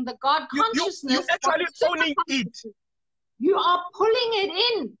invoking the God consciousness. You actually owning it. You are pulling it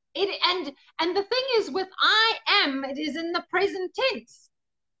in. And the thing is with I am, it is in the present tense.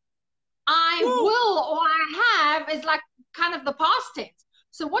 I will or I have is like kind of the past tense.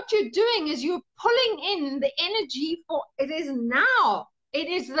 So what you're doing is you're pulling in the energy for it is now. It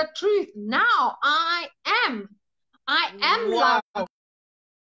is the truth now. I am. I am love.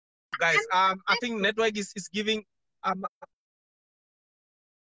 Guys, I think network is giving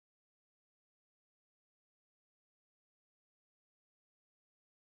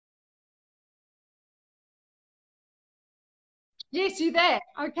Yes, you're there.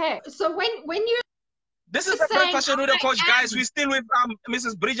 Okay. So when you this is the breakfast with the coach, guys. We're still with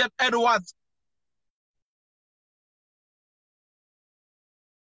Mrs. Bridget Edwards.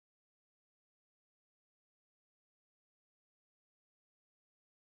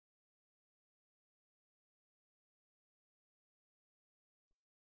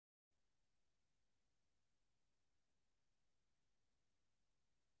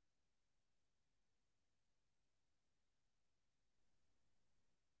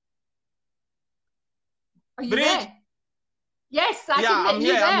 Are you there? Yes, I can I'm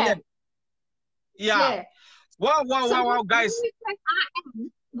here. I'm here. Yeah. Wow, guys.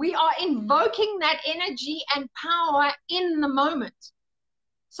 We are invoking that energy and power in the moment.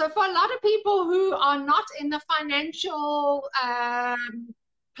 So for a lot of people who are not in the financial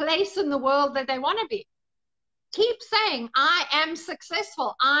place in the world that they want to be, keep saying, I am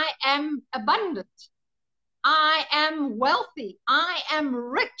successful. I am abundant. I am wealthy. I am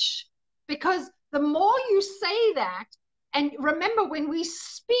rich. Because the more you say that, and remember, when we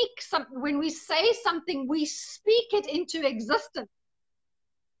speak when we say something, we speak it into existence.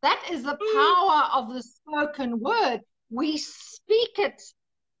 That is the power of the spoken word. We speak it,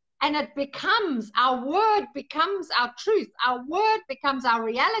 and it becomes, our word becomes our truth. Our word becomes our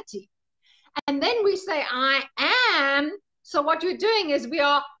reality. And then we say, I am. So what you're doing is we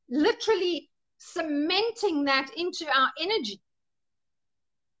are literally cementing that into our energy.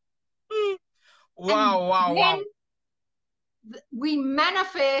 Wow. We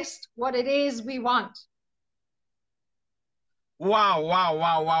manifest what it is we want. Wow.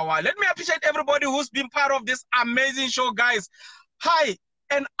 Let me appreciate everybody who's been part of this amazing show, guys. Hi,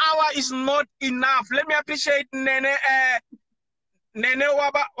 an hour is not enough. Let me appreciate Nene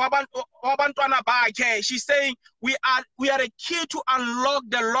Wabantwana Bake. She's saying we are a key to unlock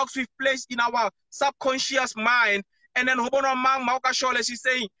the locks we've placed in our subconscious mind. And then Hobono Mang Mauka Shole, she's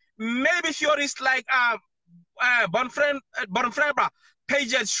saying maybe theories like Bonfreba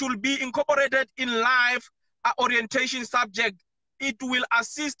pages should be incorporated in life orientation subject. It will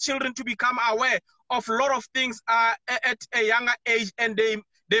assist children to become aware of a lot of things at a younger age, and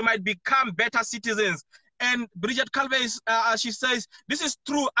they might become better citizens. And Bridget Calvey, she says, this is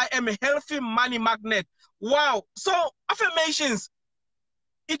true. I am a healthy money magnet. Wow. So affirmations,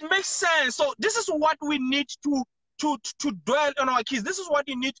 it makes sense. So this is what we need to dwell on our kids. This is what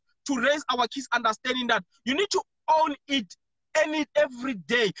you need to raise our kids, understanding that you need to own it every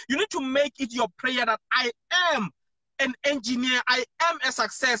day. You need to make it your prayer that I am an engineer, I am a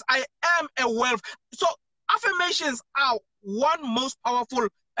success, I am a wealth. So affirmations are one most powerful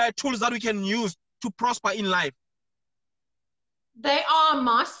tools that we can use to prosper in life. They are,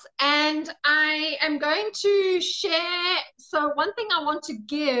 Moss, and I am going to share. So one thing I want to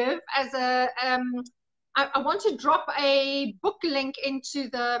give as a I want to drop a book link into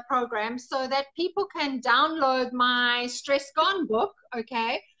the program so that people can download my Stress Gone book,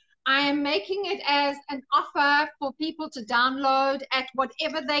 okay? I am making it as an offer for people to download at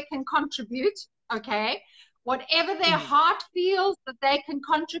whatever they can contribute, okay? Whatever their heart feels that they can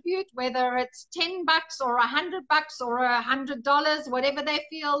contribute, whether it's $10 or $100 or $100, whatever they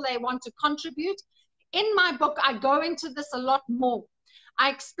feel they want to contribute. In my book, I go into this a lot more. I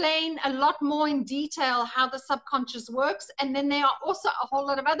explain a lot more in detail how the subconscious works, and then there are also a whole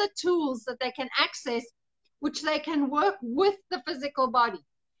lot of other tools that they can access, which they can work with the physical body.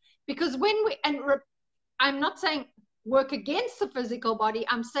 Because when I'm not saying work against the physical body,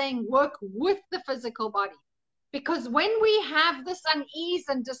 I'm saying work with the physical body. Because when we have this unease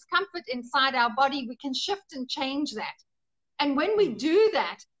and discomfort inside our body, we can shift and change that. And when we do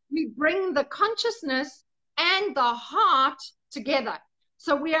that, we bring the consciousness and the heart together.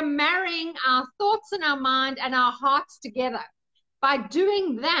 So we are marrying our thoughts and our mind and our hearts together. By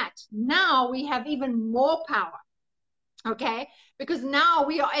doing that, now we have even more power, okay? Because now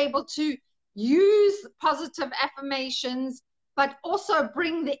we are able to use positive affirmations, but also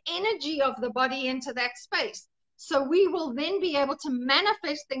bring the energy of the body into that space. So we will then be able to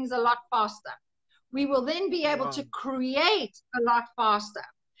manifest things a lot faster. We will then be able to create a lot faster.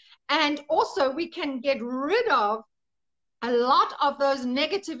 And also we can get rid of a lot of those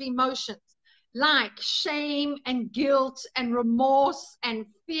negative emotions like shame and guilt and remorse and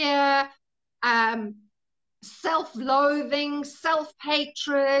fear, self-loathing,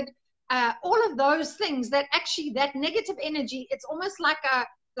 self-hatred, all of those things that actually, that negative energy, it's almost like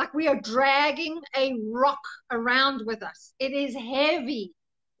we are dragging a rock around with us. It is heavy.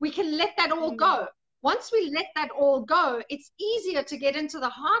 We can let that all go. Once we let that all go, it's easier to get into the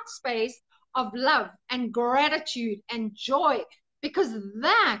heart space of love and gratitude and joy, because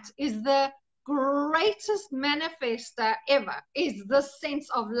that is the greatest manifester ever, is the sense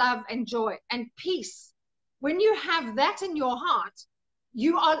of love and joy and peace. When you have that in your heart,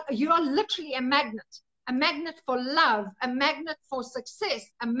 you are literally a magnet for love, a magnet for success,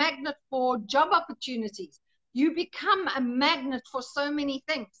 a magnet for job opportunities. You become a magnet for so many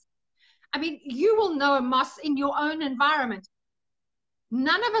things. I mean, you will know, Moss, in your own environment,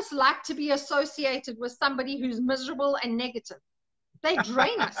 none of us like to be associated with somebody who's miserable and negative. They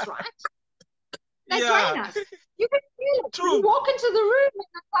drain us, right? They drain us. You can feel it. True. You walk into the room and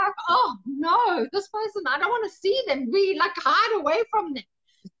it's like, oh no, this person, I don't want to see them. We like hide away from them.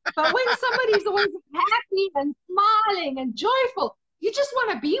 But when somebody's always happy and smiling and joyful, you just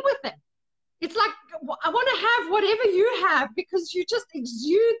want to be with them. It's like, I want to have whatever you have, because you just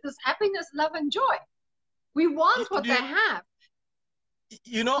exude this happiness, love, and joy. We want what they have.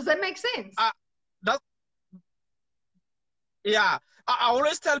 You know, does that make sense? Yeah, I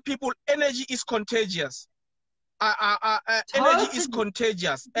always tell people energy is contagious. Totally. Energy is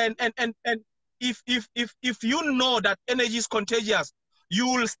contagious, and if you know that energy is contagious, you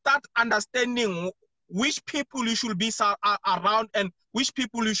will start understanding which people you should be around and which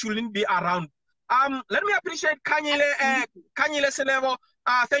people you shouldn't be around. Let me appreciate Kanyile Selebo.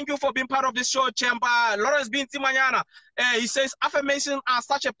 Thank you for being part of this show, Champa. Lawrence Binti Manyana. He says affirmations are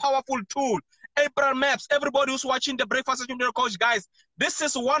such a powerful tool. April Maps, everybody who's watching the Breakfast Session with the Coach, guys, this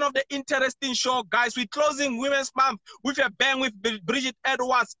is one of the interesting show, guys. We're closing Women's Month with a bang with Bridget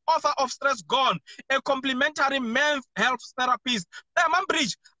Edwards, author of Stress Gone, a complimentary men's health therapist. Ma'am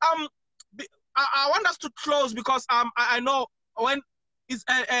Bridge, I want us to close because I know when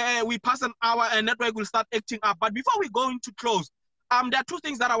we pass an hour and network will start acting up. But before we go into close, there are two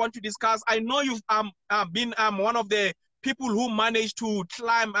things that I want to discuss. I know you've been one of the people who managed to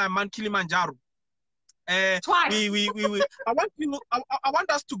climb Mount Kilimanjaro. Twice. I want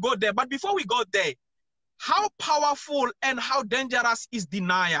us to go there. But before we go there, how powerful and how dangerous is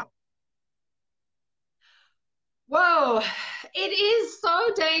denial? Whoa, it is so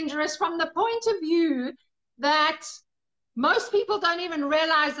dangerous from the point of view that most people don't even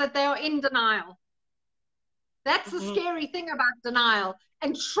realize that they are in denial. That's the scary thing about denial.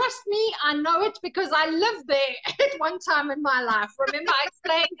 And trust me, I know it because I lived there at one time in my life. Remember, I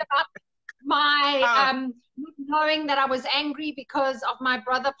explained about my knowing that I was angry because of my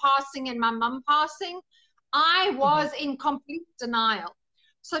brother passing and my mum passing. I was in complete denial.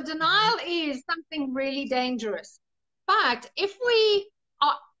 So denial is something really dangerous. But if we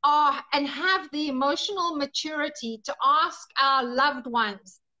are and have the emotional maturity to ask our loved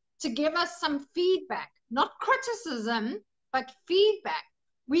ones to give us some feedback, not criticism, but feedback,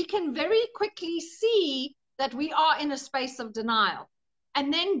 we can very quickly see that we are in a space of denial.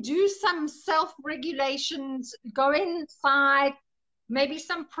 And then do some self-regulations, go inside, maybe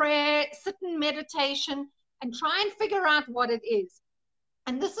some prayer, sit in meditation, and try and figure out what it is.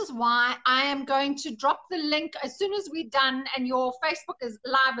 And this is why I am going to drop the link as soon as we're done and your Facebook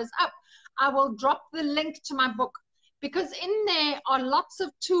Live is up. I will drop the link to my book, because in there are lots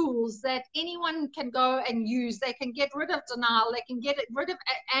of tools that anyone can go and use. They can get rid of denial. They can get rid of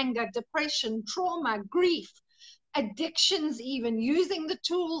anger, depression, trauma, grief, addictions, even using the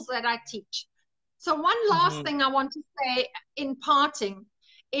tools that I teach. So one last thing I want to say in parting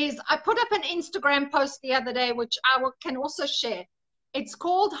is I put up an Instagram post the other day, which I can also share. It's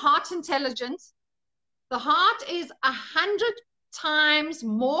called Heart Intelligence. The heart is 100 times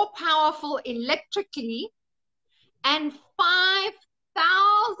more powerful electrically and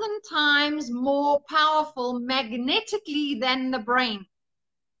 5,000 times times more powerful magnetically than the brain.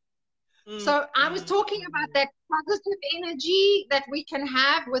 So I was talking about that positive energy that we can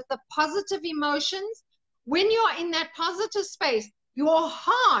have with the positive emotions. When you're in that positive space, your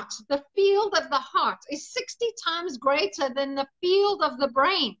heart, the field of the heart, is 60 times greater than the field of the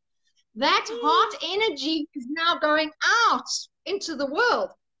brain. That heart energy is now going out into the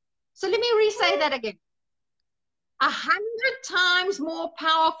world. So let me re-say that again. 100 times more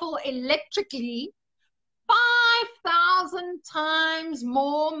powerful electrically, 5,000 times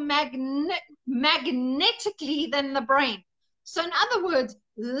more magnetically than the brain. So in other words,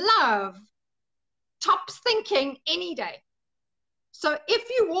 love tops thinking any day. So if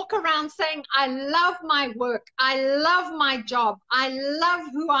you walk around saying, I love my work, I love my job, I love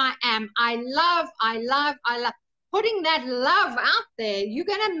who I am, I love, putting that love out there, you're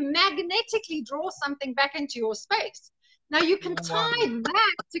going to magnetically draw something back into your space. Now you can tie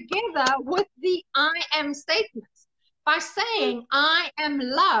that together with the I am statements by saying, I am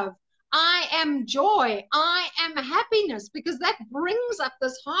love, I am joy, I am happiness, because that brings up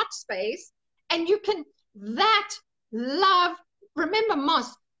this heart space, and you can, that love. Remember,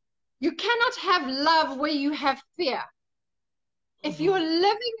 Moss, you cannot have love where you have fear. If you're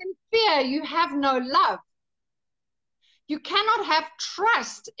living in fear, you have no love. You cannot have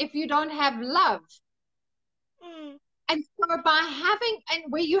trust if you don't have love. And so by having, and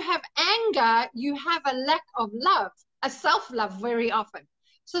where you have anger, you have a lack of love, a self-love very often.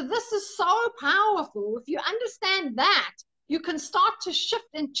 So this is so powerful. If you understand that, you can start to shift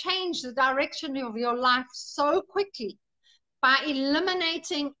and change the direction of your life so quickly, by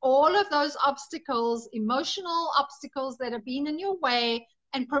eliminating all of those obstacles, emotional obstacles that have been in your way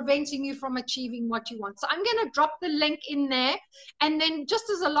and preventing you from achieving what you want. So I'm going to drop the link in there. And then just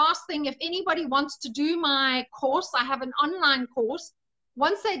as a last thing, if anybody wants to do my course, I have an online course.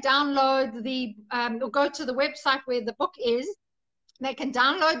 Once they download the, or go to the website where the book is, they can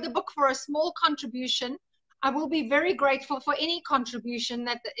download the book for a small contribution. I will be very grateful for any contribution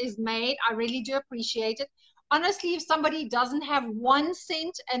that is made. I really do appreciate it. Honestly, if somebody doesn't have 1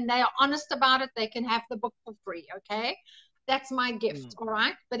 cent and they are honest about it, they can have the book for free, okay? That's my gift, all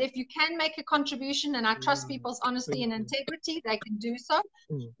right? But if you can make a contribution, and I trust people's honesty and integrity, they can do so.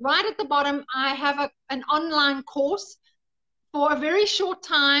 Right at the bottom, I have an online course. For a very short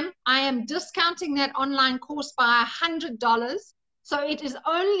time, I am discounting that online course by $100. So it is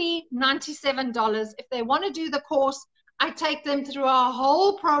only $97. If they want to do the course, I take them through a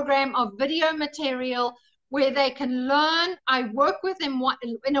whole program of video material where they can learn. I work with them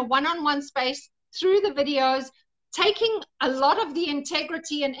in a one-on-one space through the videos, taking a lot of the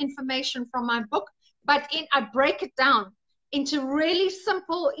integrity and information from my book, but I break it down into really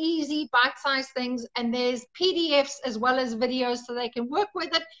simple, easy, bite-sized things. And there's PDFs as well as videos so they can work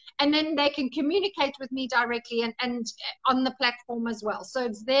with it. And then they can communicate with me directly and on the platform as well. So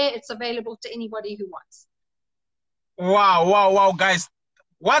it's there, it's available to anybody who wants. Wow, guys.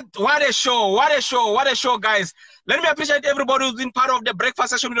 What a show, what a show, guys. Let me appreciate everybody who's been part of the breakfast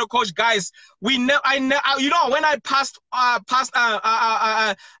session with the coach, guys. You know, when I passed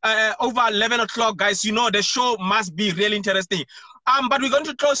over 11 o'clock, guys, you know, the show must be really interesting. But we're going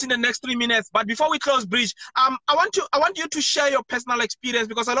to close in the next 3 minutes. But before we close, Bridge, I want you to share your personal experience,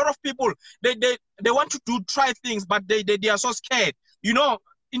 because a lot of people, they want to try things, but they are so scared. You know,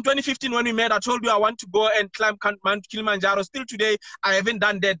 in 2015, when we met, I told you I want to go and climb Mount Kilimanjaro. Still today, I haven't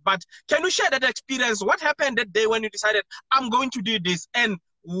done that. But can you share that experience? What happened that day when you decided, I'm going to do this? And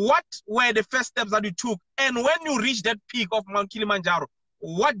what were the first steps that you took? And when you reached that peak of Mount Kilimanjaro,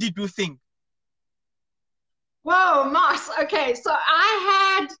 what did you think? Whoa, Moss. Okay, so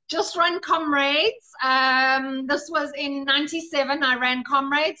I had just run Comrades. This was in 97. I ran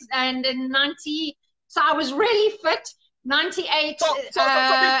Comrades. And in 90, so I was really fit. 98,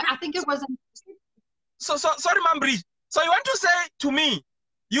 I think it was. Sorry, Ma'am Bridge. So you want to say to me,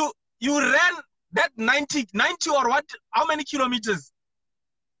 you ran that 90 or what? How many kilometers?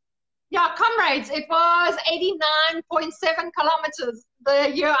 Yeah, Comrades. It was 89.7 kilometers the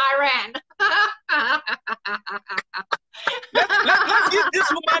year I ran.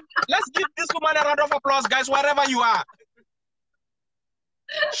 let's give this woman a round of applause, guys, wherever you are.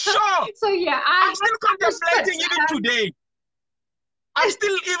 Sure. So yeah, I'm still contemplating even today. I'm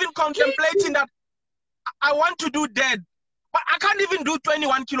still even contemplating that I want to do that, but I can't even do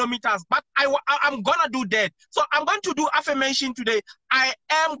 21 kilometers. But I'm gonna do that. So I'm going to do affirmation today. I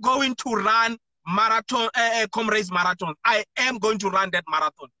am going to run marathon, Comrades marathon. I am going to run that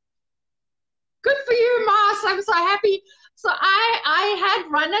marathon. Good for you, Mars. I'm so happy. So I had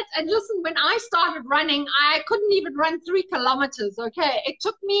run it, and listen, when I started running, I couldn't even run 3 kilometers. Okay, it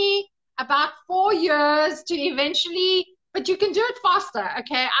took me about 4 years to eventually, but you can do it faster,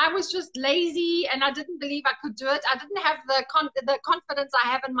 okay? I was just lazy and I didn't believe I could do it. I didn't have the confidence I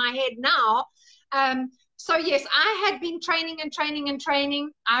have in my head now. So yes, I had been training and training and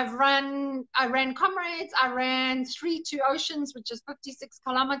training. I ran Comrades, I ran 3 to Oceans, which is 56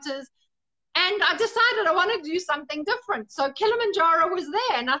 kilometers. And I decided I wanted to do something different. So Kilimanjaro was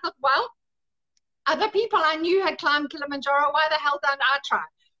there. And I thought, well, other people I knew had climbed Kilimanjaro. Why the hell don't I try?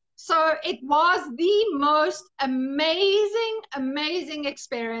 So it was the most amazing, amazing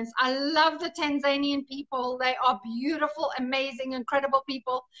experience. I love the Tanzanian people. They are beautiful, amazing, incredible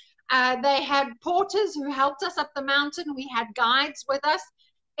people. They had porters who helped us up the mountain. We had guides with us.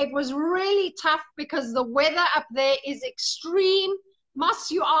 It was really tough because the weather up there is extreme.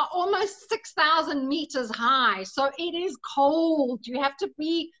 Moss, you are almost 6,000 meters high. So it is cold. You have to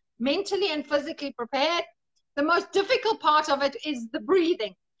be mentally and physically prepared. The most difficult part of it is the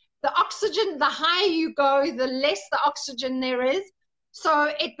breathing. The oxygen, the higher you go, the less the oxygen there is.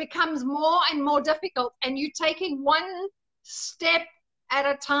 So it becomes more and more difficult. And you're taking one step at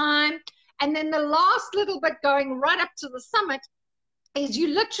a time. And then the last little bit going right up to the summit is you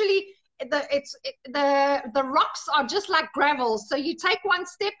literally, the rocks are just like gravel. So you take one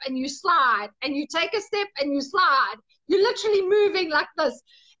step and you slide, and you take a step and you slide. You're literally moving like this.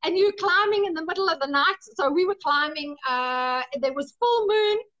 And you're climbing in the middle of the night. So we were climbing, there was full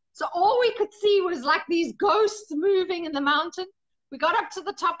moon. So all we could see was like these ghosts moving in the mountain. We got up to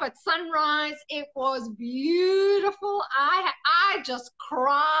the top at sunrise. It was beautiful. I just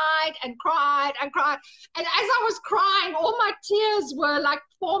cried and cried and cried. And as I was crying, all my tears were like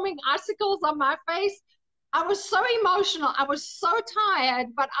forming icicles on my face. I was so emotional. I was so tired,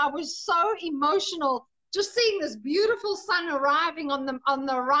 but I was so emotional just seeing this beautiful sun arriving on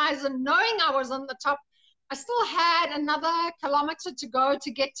the horizon, knowing I was on the top. I still had another kilometer to go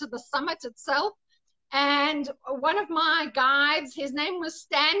to get to the summit itself. And one of my guides, his name was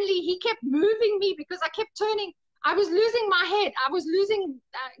Stanley, he kept moving me because I kept turning. I was losing my head. I was losing,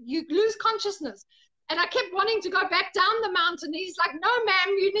 you lose consciousness. And I kept wanting to go back down the mountain. He's like, no,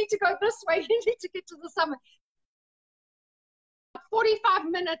 ma'am, you need to go this way. You need to get to the summit. 45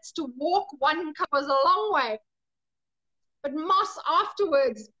 minutes to walk one cup was a long way. But Moss,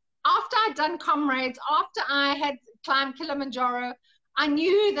 afterwards, after I'd done Comrades, after I had climbed Kilimanjaro, I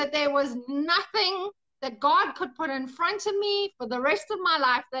knew that there was nothing that God could put in front of me for the rest of my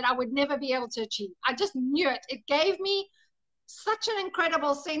life that I would never be able to achieve. I just knew it. It gave me such an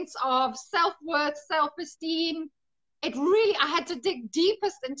incredible sense of self-worth, self-esteem. It really, I had to dig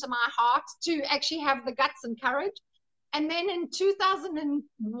deepest into my heart to actually have the guts and courage. And then in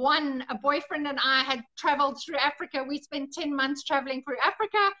 2001, a boyfriend and I had traveled through Africa. We spent 10 months traveling through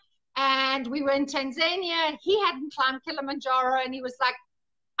Africa, and we were in Tanzania. He hadn't climbed Kilimanjaro, and he was like,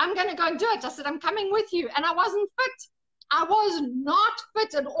 I'm going to go and do it. I said, I'm coming with you. And I wasn't fit. I was not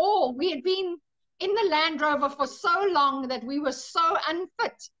fit at all. We had been in the Land Rover for so long that we were so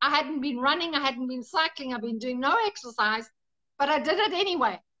unfit. I hadn't been running. I hadn't been cycling. I've been doing no exercise, but I did it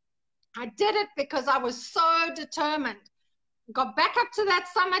anyway. I did it because I was so determined. Got back up to that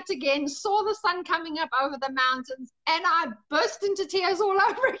summit again, saw the sun coming up over the mountains, and I burst into tears all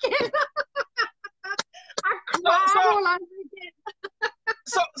over again. I cried all over again.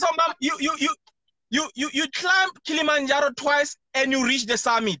 So, Mom, you climbed Kilimanjaro twice and you reached the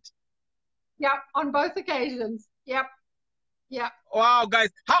summit. Yeah, on both occasions. Yep. Wow, guys,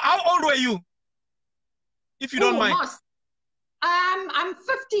 how old were you, if you don't mind? Moss. I'm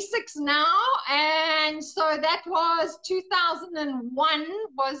 56 now, and so that was 2001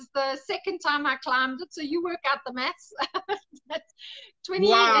 was the second time I climbed it. So you work out the maths. That's 19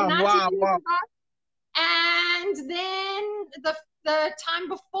 years ago. And then the time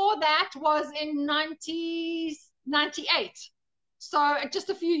before that was in 98. So just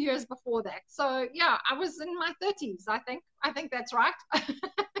a few years before that. So yeah, I was in my 30s, I think. I think that's right.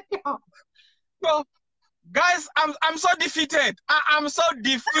 Yeah. Well, guys, I'm so defeated. I'm so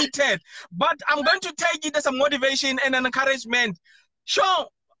defeated. But I'm going to take it as a motivation and an encouragement. Sure,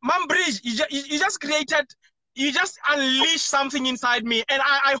 Mom Bridge, you just created, you just unleashed something inside me. And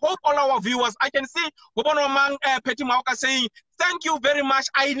I hope all our viewers, I can see Bobonomang Petty Mauka saying, thank you very much.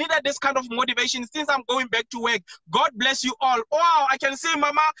 I needed this kind of motivation since I'm going back to work. God bless you all. Wow, I can see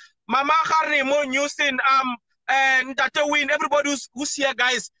Mama Haremo Newson, and Dr. Win, everybody who's here,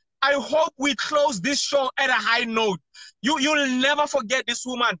 guys. I hope we close this show at a high note. You'll never forget this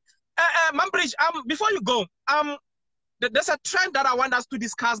woman. Mom Bridge, before you go, there's a trend that I want us to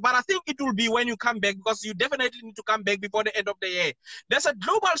discuss, but I think it will be when you come back, because you definitely need to come back before the end of the year. There's a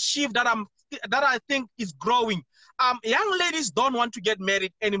global shift that I think is growing. young ladies don't want to get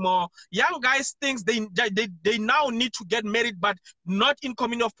married anymore. Young guys think they now need to get married, but not in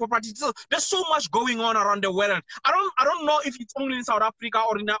community of property. So there's so much going on around the world. I don't know if it's only in South Africa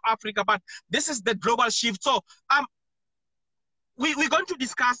or in Africa, but this is the global shift. So we're going to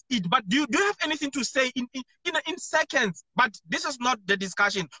discuss it, but do you have anything to say in seconds? But this is not the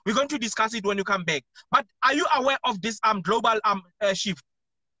discussion. We're going to discuss it when you come back. But are you aware of this global shift?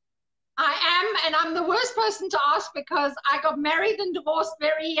 I am, and I'm the worst person to ask because I got married and divorced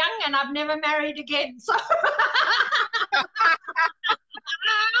very young, and I've never married again. So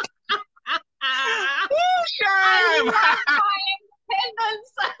I love my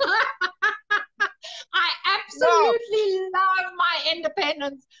independence. I absolutely love my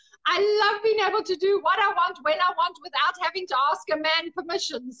independence. I love being able to do what I want, when I want, without having to ask a man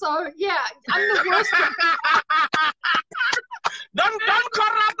permission. So yeah, I'm the worst. Don't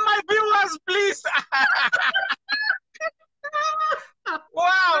corrupt my viewers, please.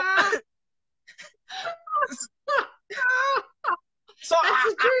 Wow. So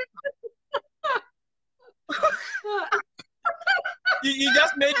you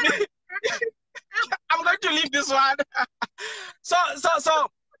just made me. I'm going to leave this one. So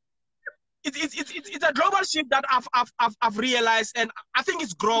it's a global shift that I've realized, and I think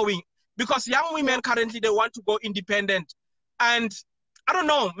it's growing because young women currently, they want to go independent, and I don't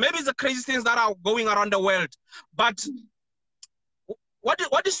know, maybe it's the crazy things that are going around the world. But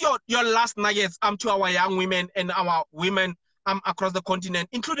what is your last nuggets to our young women and our women across the continent,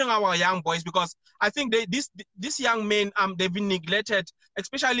 including our young boys? Because I think these young men they've been neglected.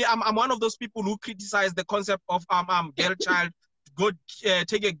 Especially I'm one of those people who criticize the concept of girl child. Go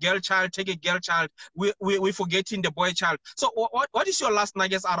take a girl child, take a girl child. We're forgetting the boy child. So what is your last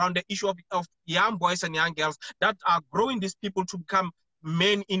nuggets around the issue of young boys and young girls that are growing these people to become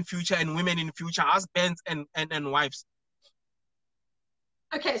men in future and women in future, husbands and wives?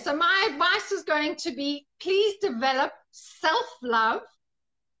 Okay, so my advice is going to be, please develop self-love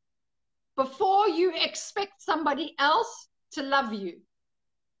before you expect somebody else to love you.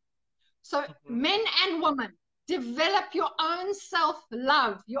 So men and women, develop your own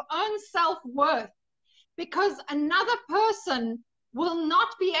self-love, your own self-worth, because another person will not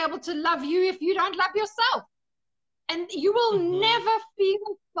be able to love you if you don't love yourself. And you will never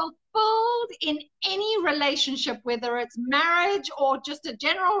feel fulfilled in any relationship, whether it's marriage or just a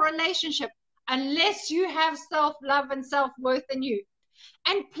general relationship, unless you have self-love and self-worth in you.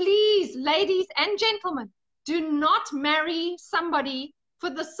 And please, ladies and gentlemen, do not marry somebody for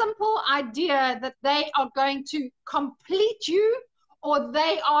the simple idea that they are going to complete you or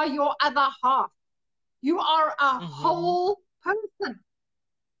they are your other half. You are a whole person.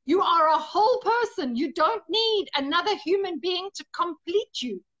 You are a whole person. You don't need another human being to complete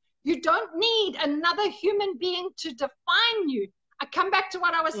you. You don't need another human being to define you. I come back to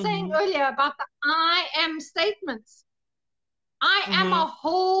what I was saying earlier about the I am statements. I am a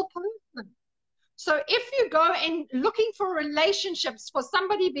whole person. So if you go in looking for relationships for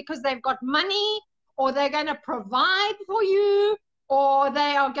somebody because they've got money, or they're going to provide for you, or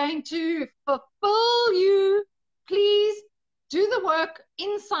they are going to fulfill you, please do the work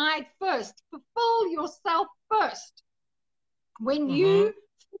inside first. Fulfill yourself first. When you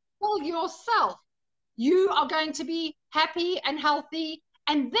fulfill yourself, you are going to be happy and healthy,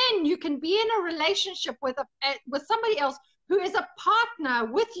 and then you can be in a relationship with somebody else who is a partner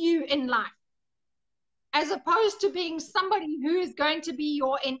with you in life, as opposed to being somebody who is going to be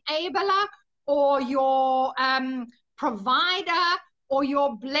your enabler or your provider or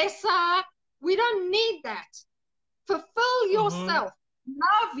your blesser. We don't need that. Fulfill yourself.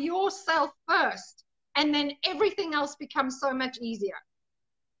 Love yourself first, and then everything else becomes so much easier.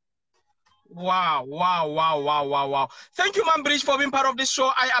 Wow. Thank you, Ma'am Bridge, for being part of this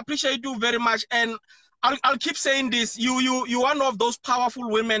show. I appreciate you very much, and I'll keep saying this. You're one of those powerful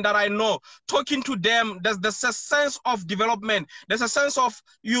women that I know. Talking to them, there's a sense of development. There's a sense of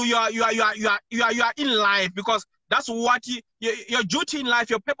you are in life, because that's what your duty in life,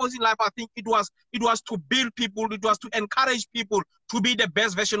 your purpose in life. I think it was to build people. It was to encourage people to be the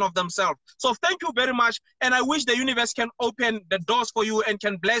best version of themselves. So thank you very much, and I wish the universe can open the doors for you and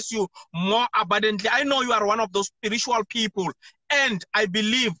can bless you more abundantly. I know you are one of those spiritual people, and I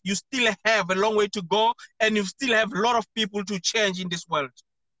believe you still have a long way to go, and you still have a lot of people to change in this world.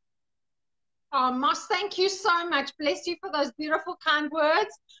 Oh, Moss, thank you so much. Bless you for those beautiful, kind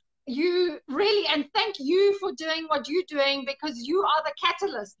words. You really, and thank you for doing what you're doing, because you are the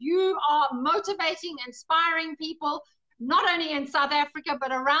catalyst. You are motivating, inspiring people, not only in South Africa,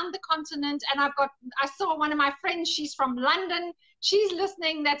 but around the continent. And I saw one of my friends, she's from London. She's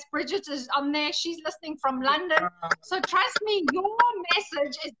listening. That's Bridget is on there. She's listening from London. So trust me, your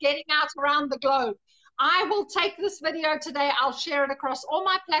message is getting out around the globe. I will take this video today. I'll share it across all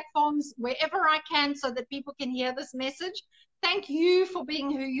my platforms wherever I can so that people can hear this message. Thank you for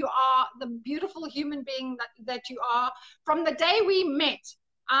being who you are, the beautiful human being that you are. From the day we met,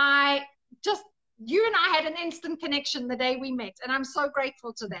 you and I had an instant connection the day we met, and I'm so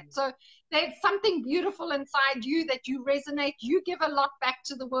grateful to that. So there's something beautiful inside you that you resonate. You give a lot back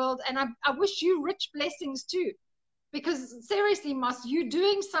to the world, and I wish you rich blessings too. Because seriously, Moss, you're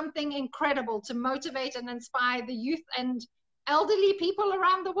doing something incredible to motivate and inspire the youth and elderly people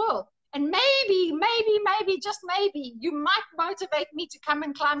around the world. And maybe, just maybe, you might motivate me to come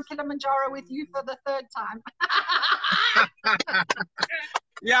and climb Kilimanjaro with you for the 3rd time.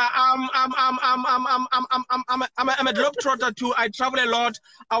 Yeah, I'm a globetrotter too. I travel a lot.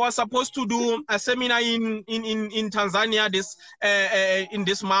 I was supposed to do a seminar in Tanzania in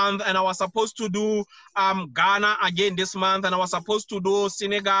this month, and I was supposed to do Ghana again this month, and I was supposed to do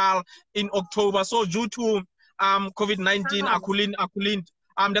Senegal in October. So due to COVID-19, I couldn't.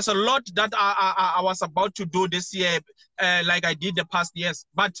 There's a lot that I was about to do this year, like I did the past years,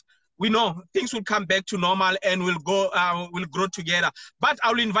 but we know things will come back to normal and we'll grow together. But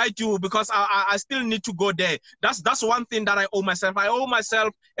I will invite you because I still need to go there. That's one thing that I owe myself. I owe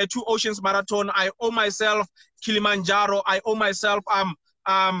myself a 2 Oceans Marathon. I owe myself Kilimanjaro. I owe myself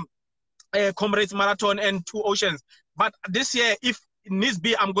a Comrades Marathon and 2 Oceans. But this year, if needs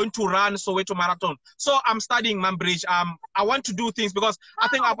be, I'm going to run Soweto Marathon. So I'm studying Mambridge. I want to do things because I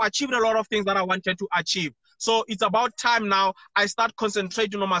think I've achieved a lot of things that I wanted to achieve. So it's about time now I start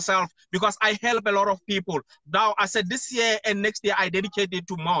concentrating on myself because I help a lot of people. Now, I said this year and next year I dedicate it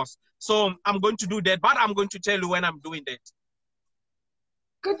to Moss. So I'm going to do that, but I'm going to tell you when I'm doing that.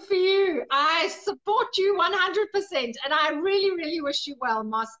 Good for you. I support you 100%. And I really, really wish you well,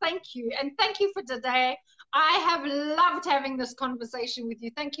 Moss. Thank you. And thank you for today. I have loved having this conversation with you.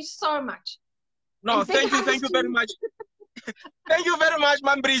 Thank you so much. No, thank you very much. Thank you very much,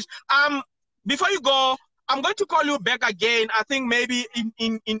 Mambridge. Before you go, I'm going to call you back again, I think maybe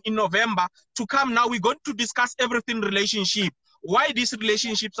in November, to come now. We're going to discuss everything relationship, why these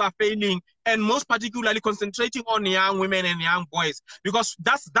relationships are failing, and most particularly concentrating on young women and young boys, because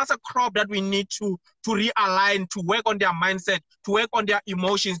that's a crop that we need to realign, to work on their mindset, to work on their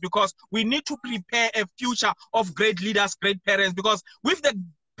emotions, because we need to prepare a future of great leaders, great parents, because with the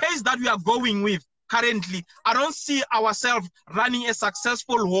pace that we are going with currently, I don't see ourselves running a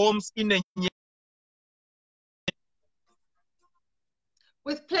successful homes in a year.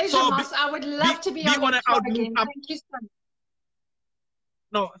 With pleasure, Moss. I would love to be on the show again. Thank you so much.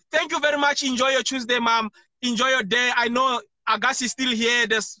 No, thank you very much. Enjoy your Tuesday, ma'am. Enjoy your day. I know August is still here.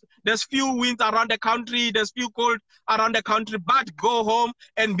 There's few winds around the country. There's few cold around the country. But go home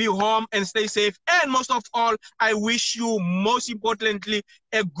and be home and stay safe. And most of all, I wish you, most importantly,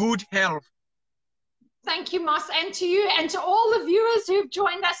 a good health. Thank you, Moss, and to you and to all the viewers who've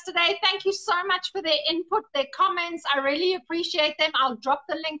joined us today. Thank you so much for their input, their comments. I really appreciate them. I'll drop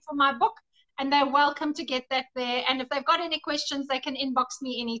the link for my book, and they're welcome to get that there. And if they've got any questions, they can inbox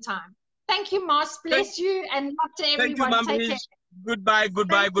me anytime. Thank you, Moss. Bless you, and love to everyone. Thank you, take care. Goodbye.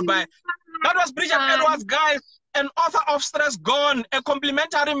 That was Bridget Edwards, guys. An author of Stress Gone, a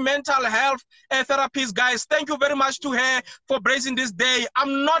complimentary mental health therapist, guys. Thank you very much to her for blessing this day.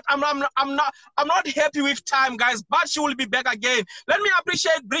 I'm not happy with time, guys, but she will be back again. Let me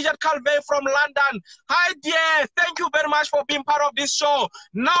appreciate Bridget Calvey from London. Hi, dear. Thank you very much for being part of this show.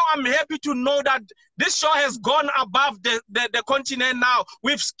 Now I'm happy to know that this show has gone above the continent now.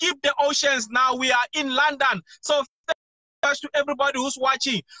 We've skipped the oceans now. We are in London. So to everybody who's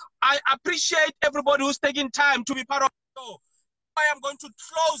watching, I appreciate everybody who's taking time to be part of the show. I am going to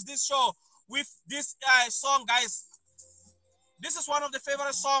close this show with this song, guys. This is one of the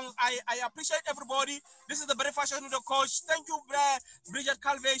favorite songs. I appreciate everybody. This is the Breakfast with the Coach. Thank you, Bridget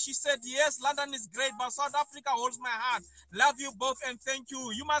Calvey. She said, yes, London is great, but South Africa holds my heart. Love you both and thank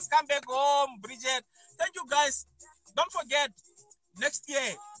you. You must come back home, Bridget. Thank you, guys. Don't forget, next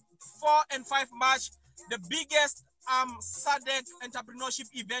year, 4 and 5 March, the biggest SADC entrepreneurship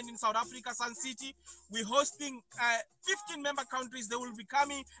event in South Africa, Sun City. We're hosting 15 member countries. They will be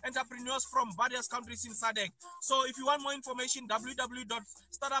coming entrepreneurs from various countries in SADC. So if you want more information,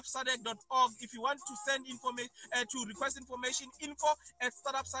 www.startupsadc.org. If you want to send information, to request information,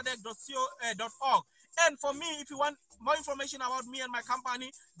 info@startupsadc.org. And for me, if you want more information about me and my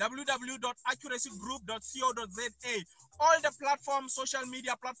company, www.accuracygroup.co.za. All the platforms, social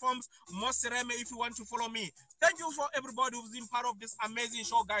media platforms, Sereme, if you want to follow me. Thank you for everybody who's been part of this amazing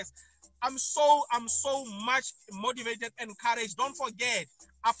show, guys. I'm so much motivated and encouraged. Don't forget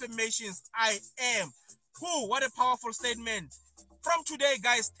affirmations. I am who. What a powerful statement. From today,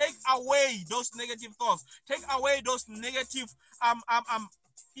 guys, take away those negative thoughts. Take away those negative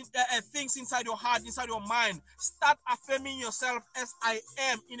things inside your heart, inside your mind. Start affirming yourself as I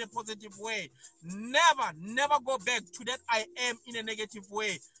am in a positive way. Never go back to that I am in a negative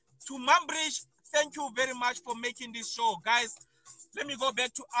way. To Mambridge, thank you very much for making this show, guys. Let me go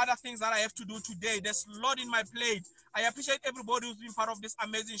back to other things that I have to do today. There's a lot in my plate. I appreciate everybody who's been part of this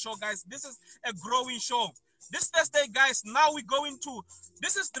amazing show, guys. This is a growing show. This Thursday, guys, now we're going to,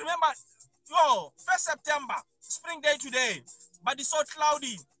 this is, remember, 1st September, spring day today, but it's so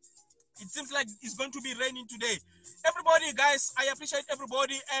cloudy. It seems like it's going to be raining today. Everybody, guys, I appreciate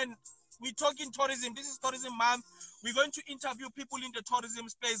everybody, and we're talking tourism. This is Tourism Month. We're going to interview people in the tourism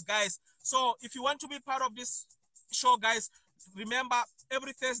space, guys. So if you want to be part of this show, guys, remember,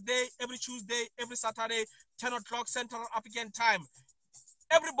 every Thursday, every Tuesday, every Saturday, 10 o'clock Central African time.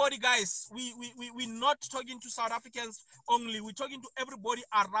 Everybody, guys, we're not talking to South Africans only. We're talking to everybody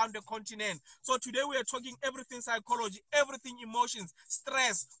around the continent. So today we are talking everything psychology, everything emotions,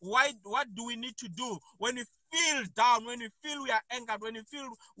 stress. What do we need to do when we feel down, when we feel we are angered, when we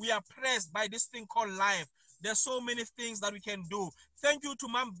feel we are pressed by this thing called life? There's so many things that we can do. Thank you to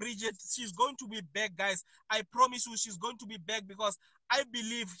Mom Bridget. She's going to be back, guys. I promise you she's going to be back, because I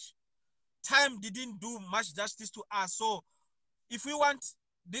believe time didn't do much justice to us. So if we want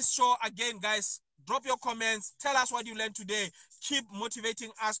this show again, guys, drop your comments. Tell us what you learned today. Keep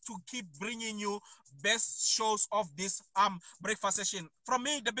motivating us to keep bringing you best shows of this breakfast session. From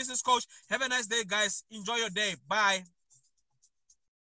me, the business coach, have a nice day, guys. Enjoy your day. Bye.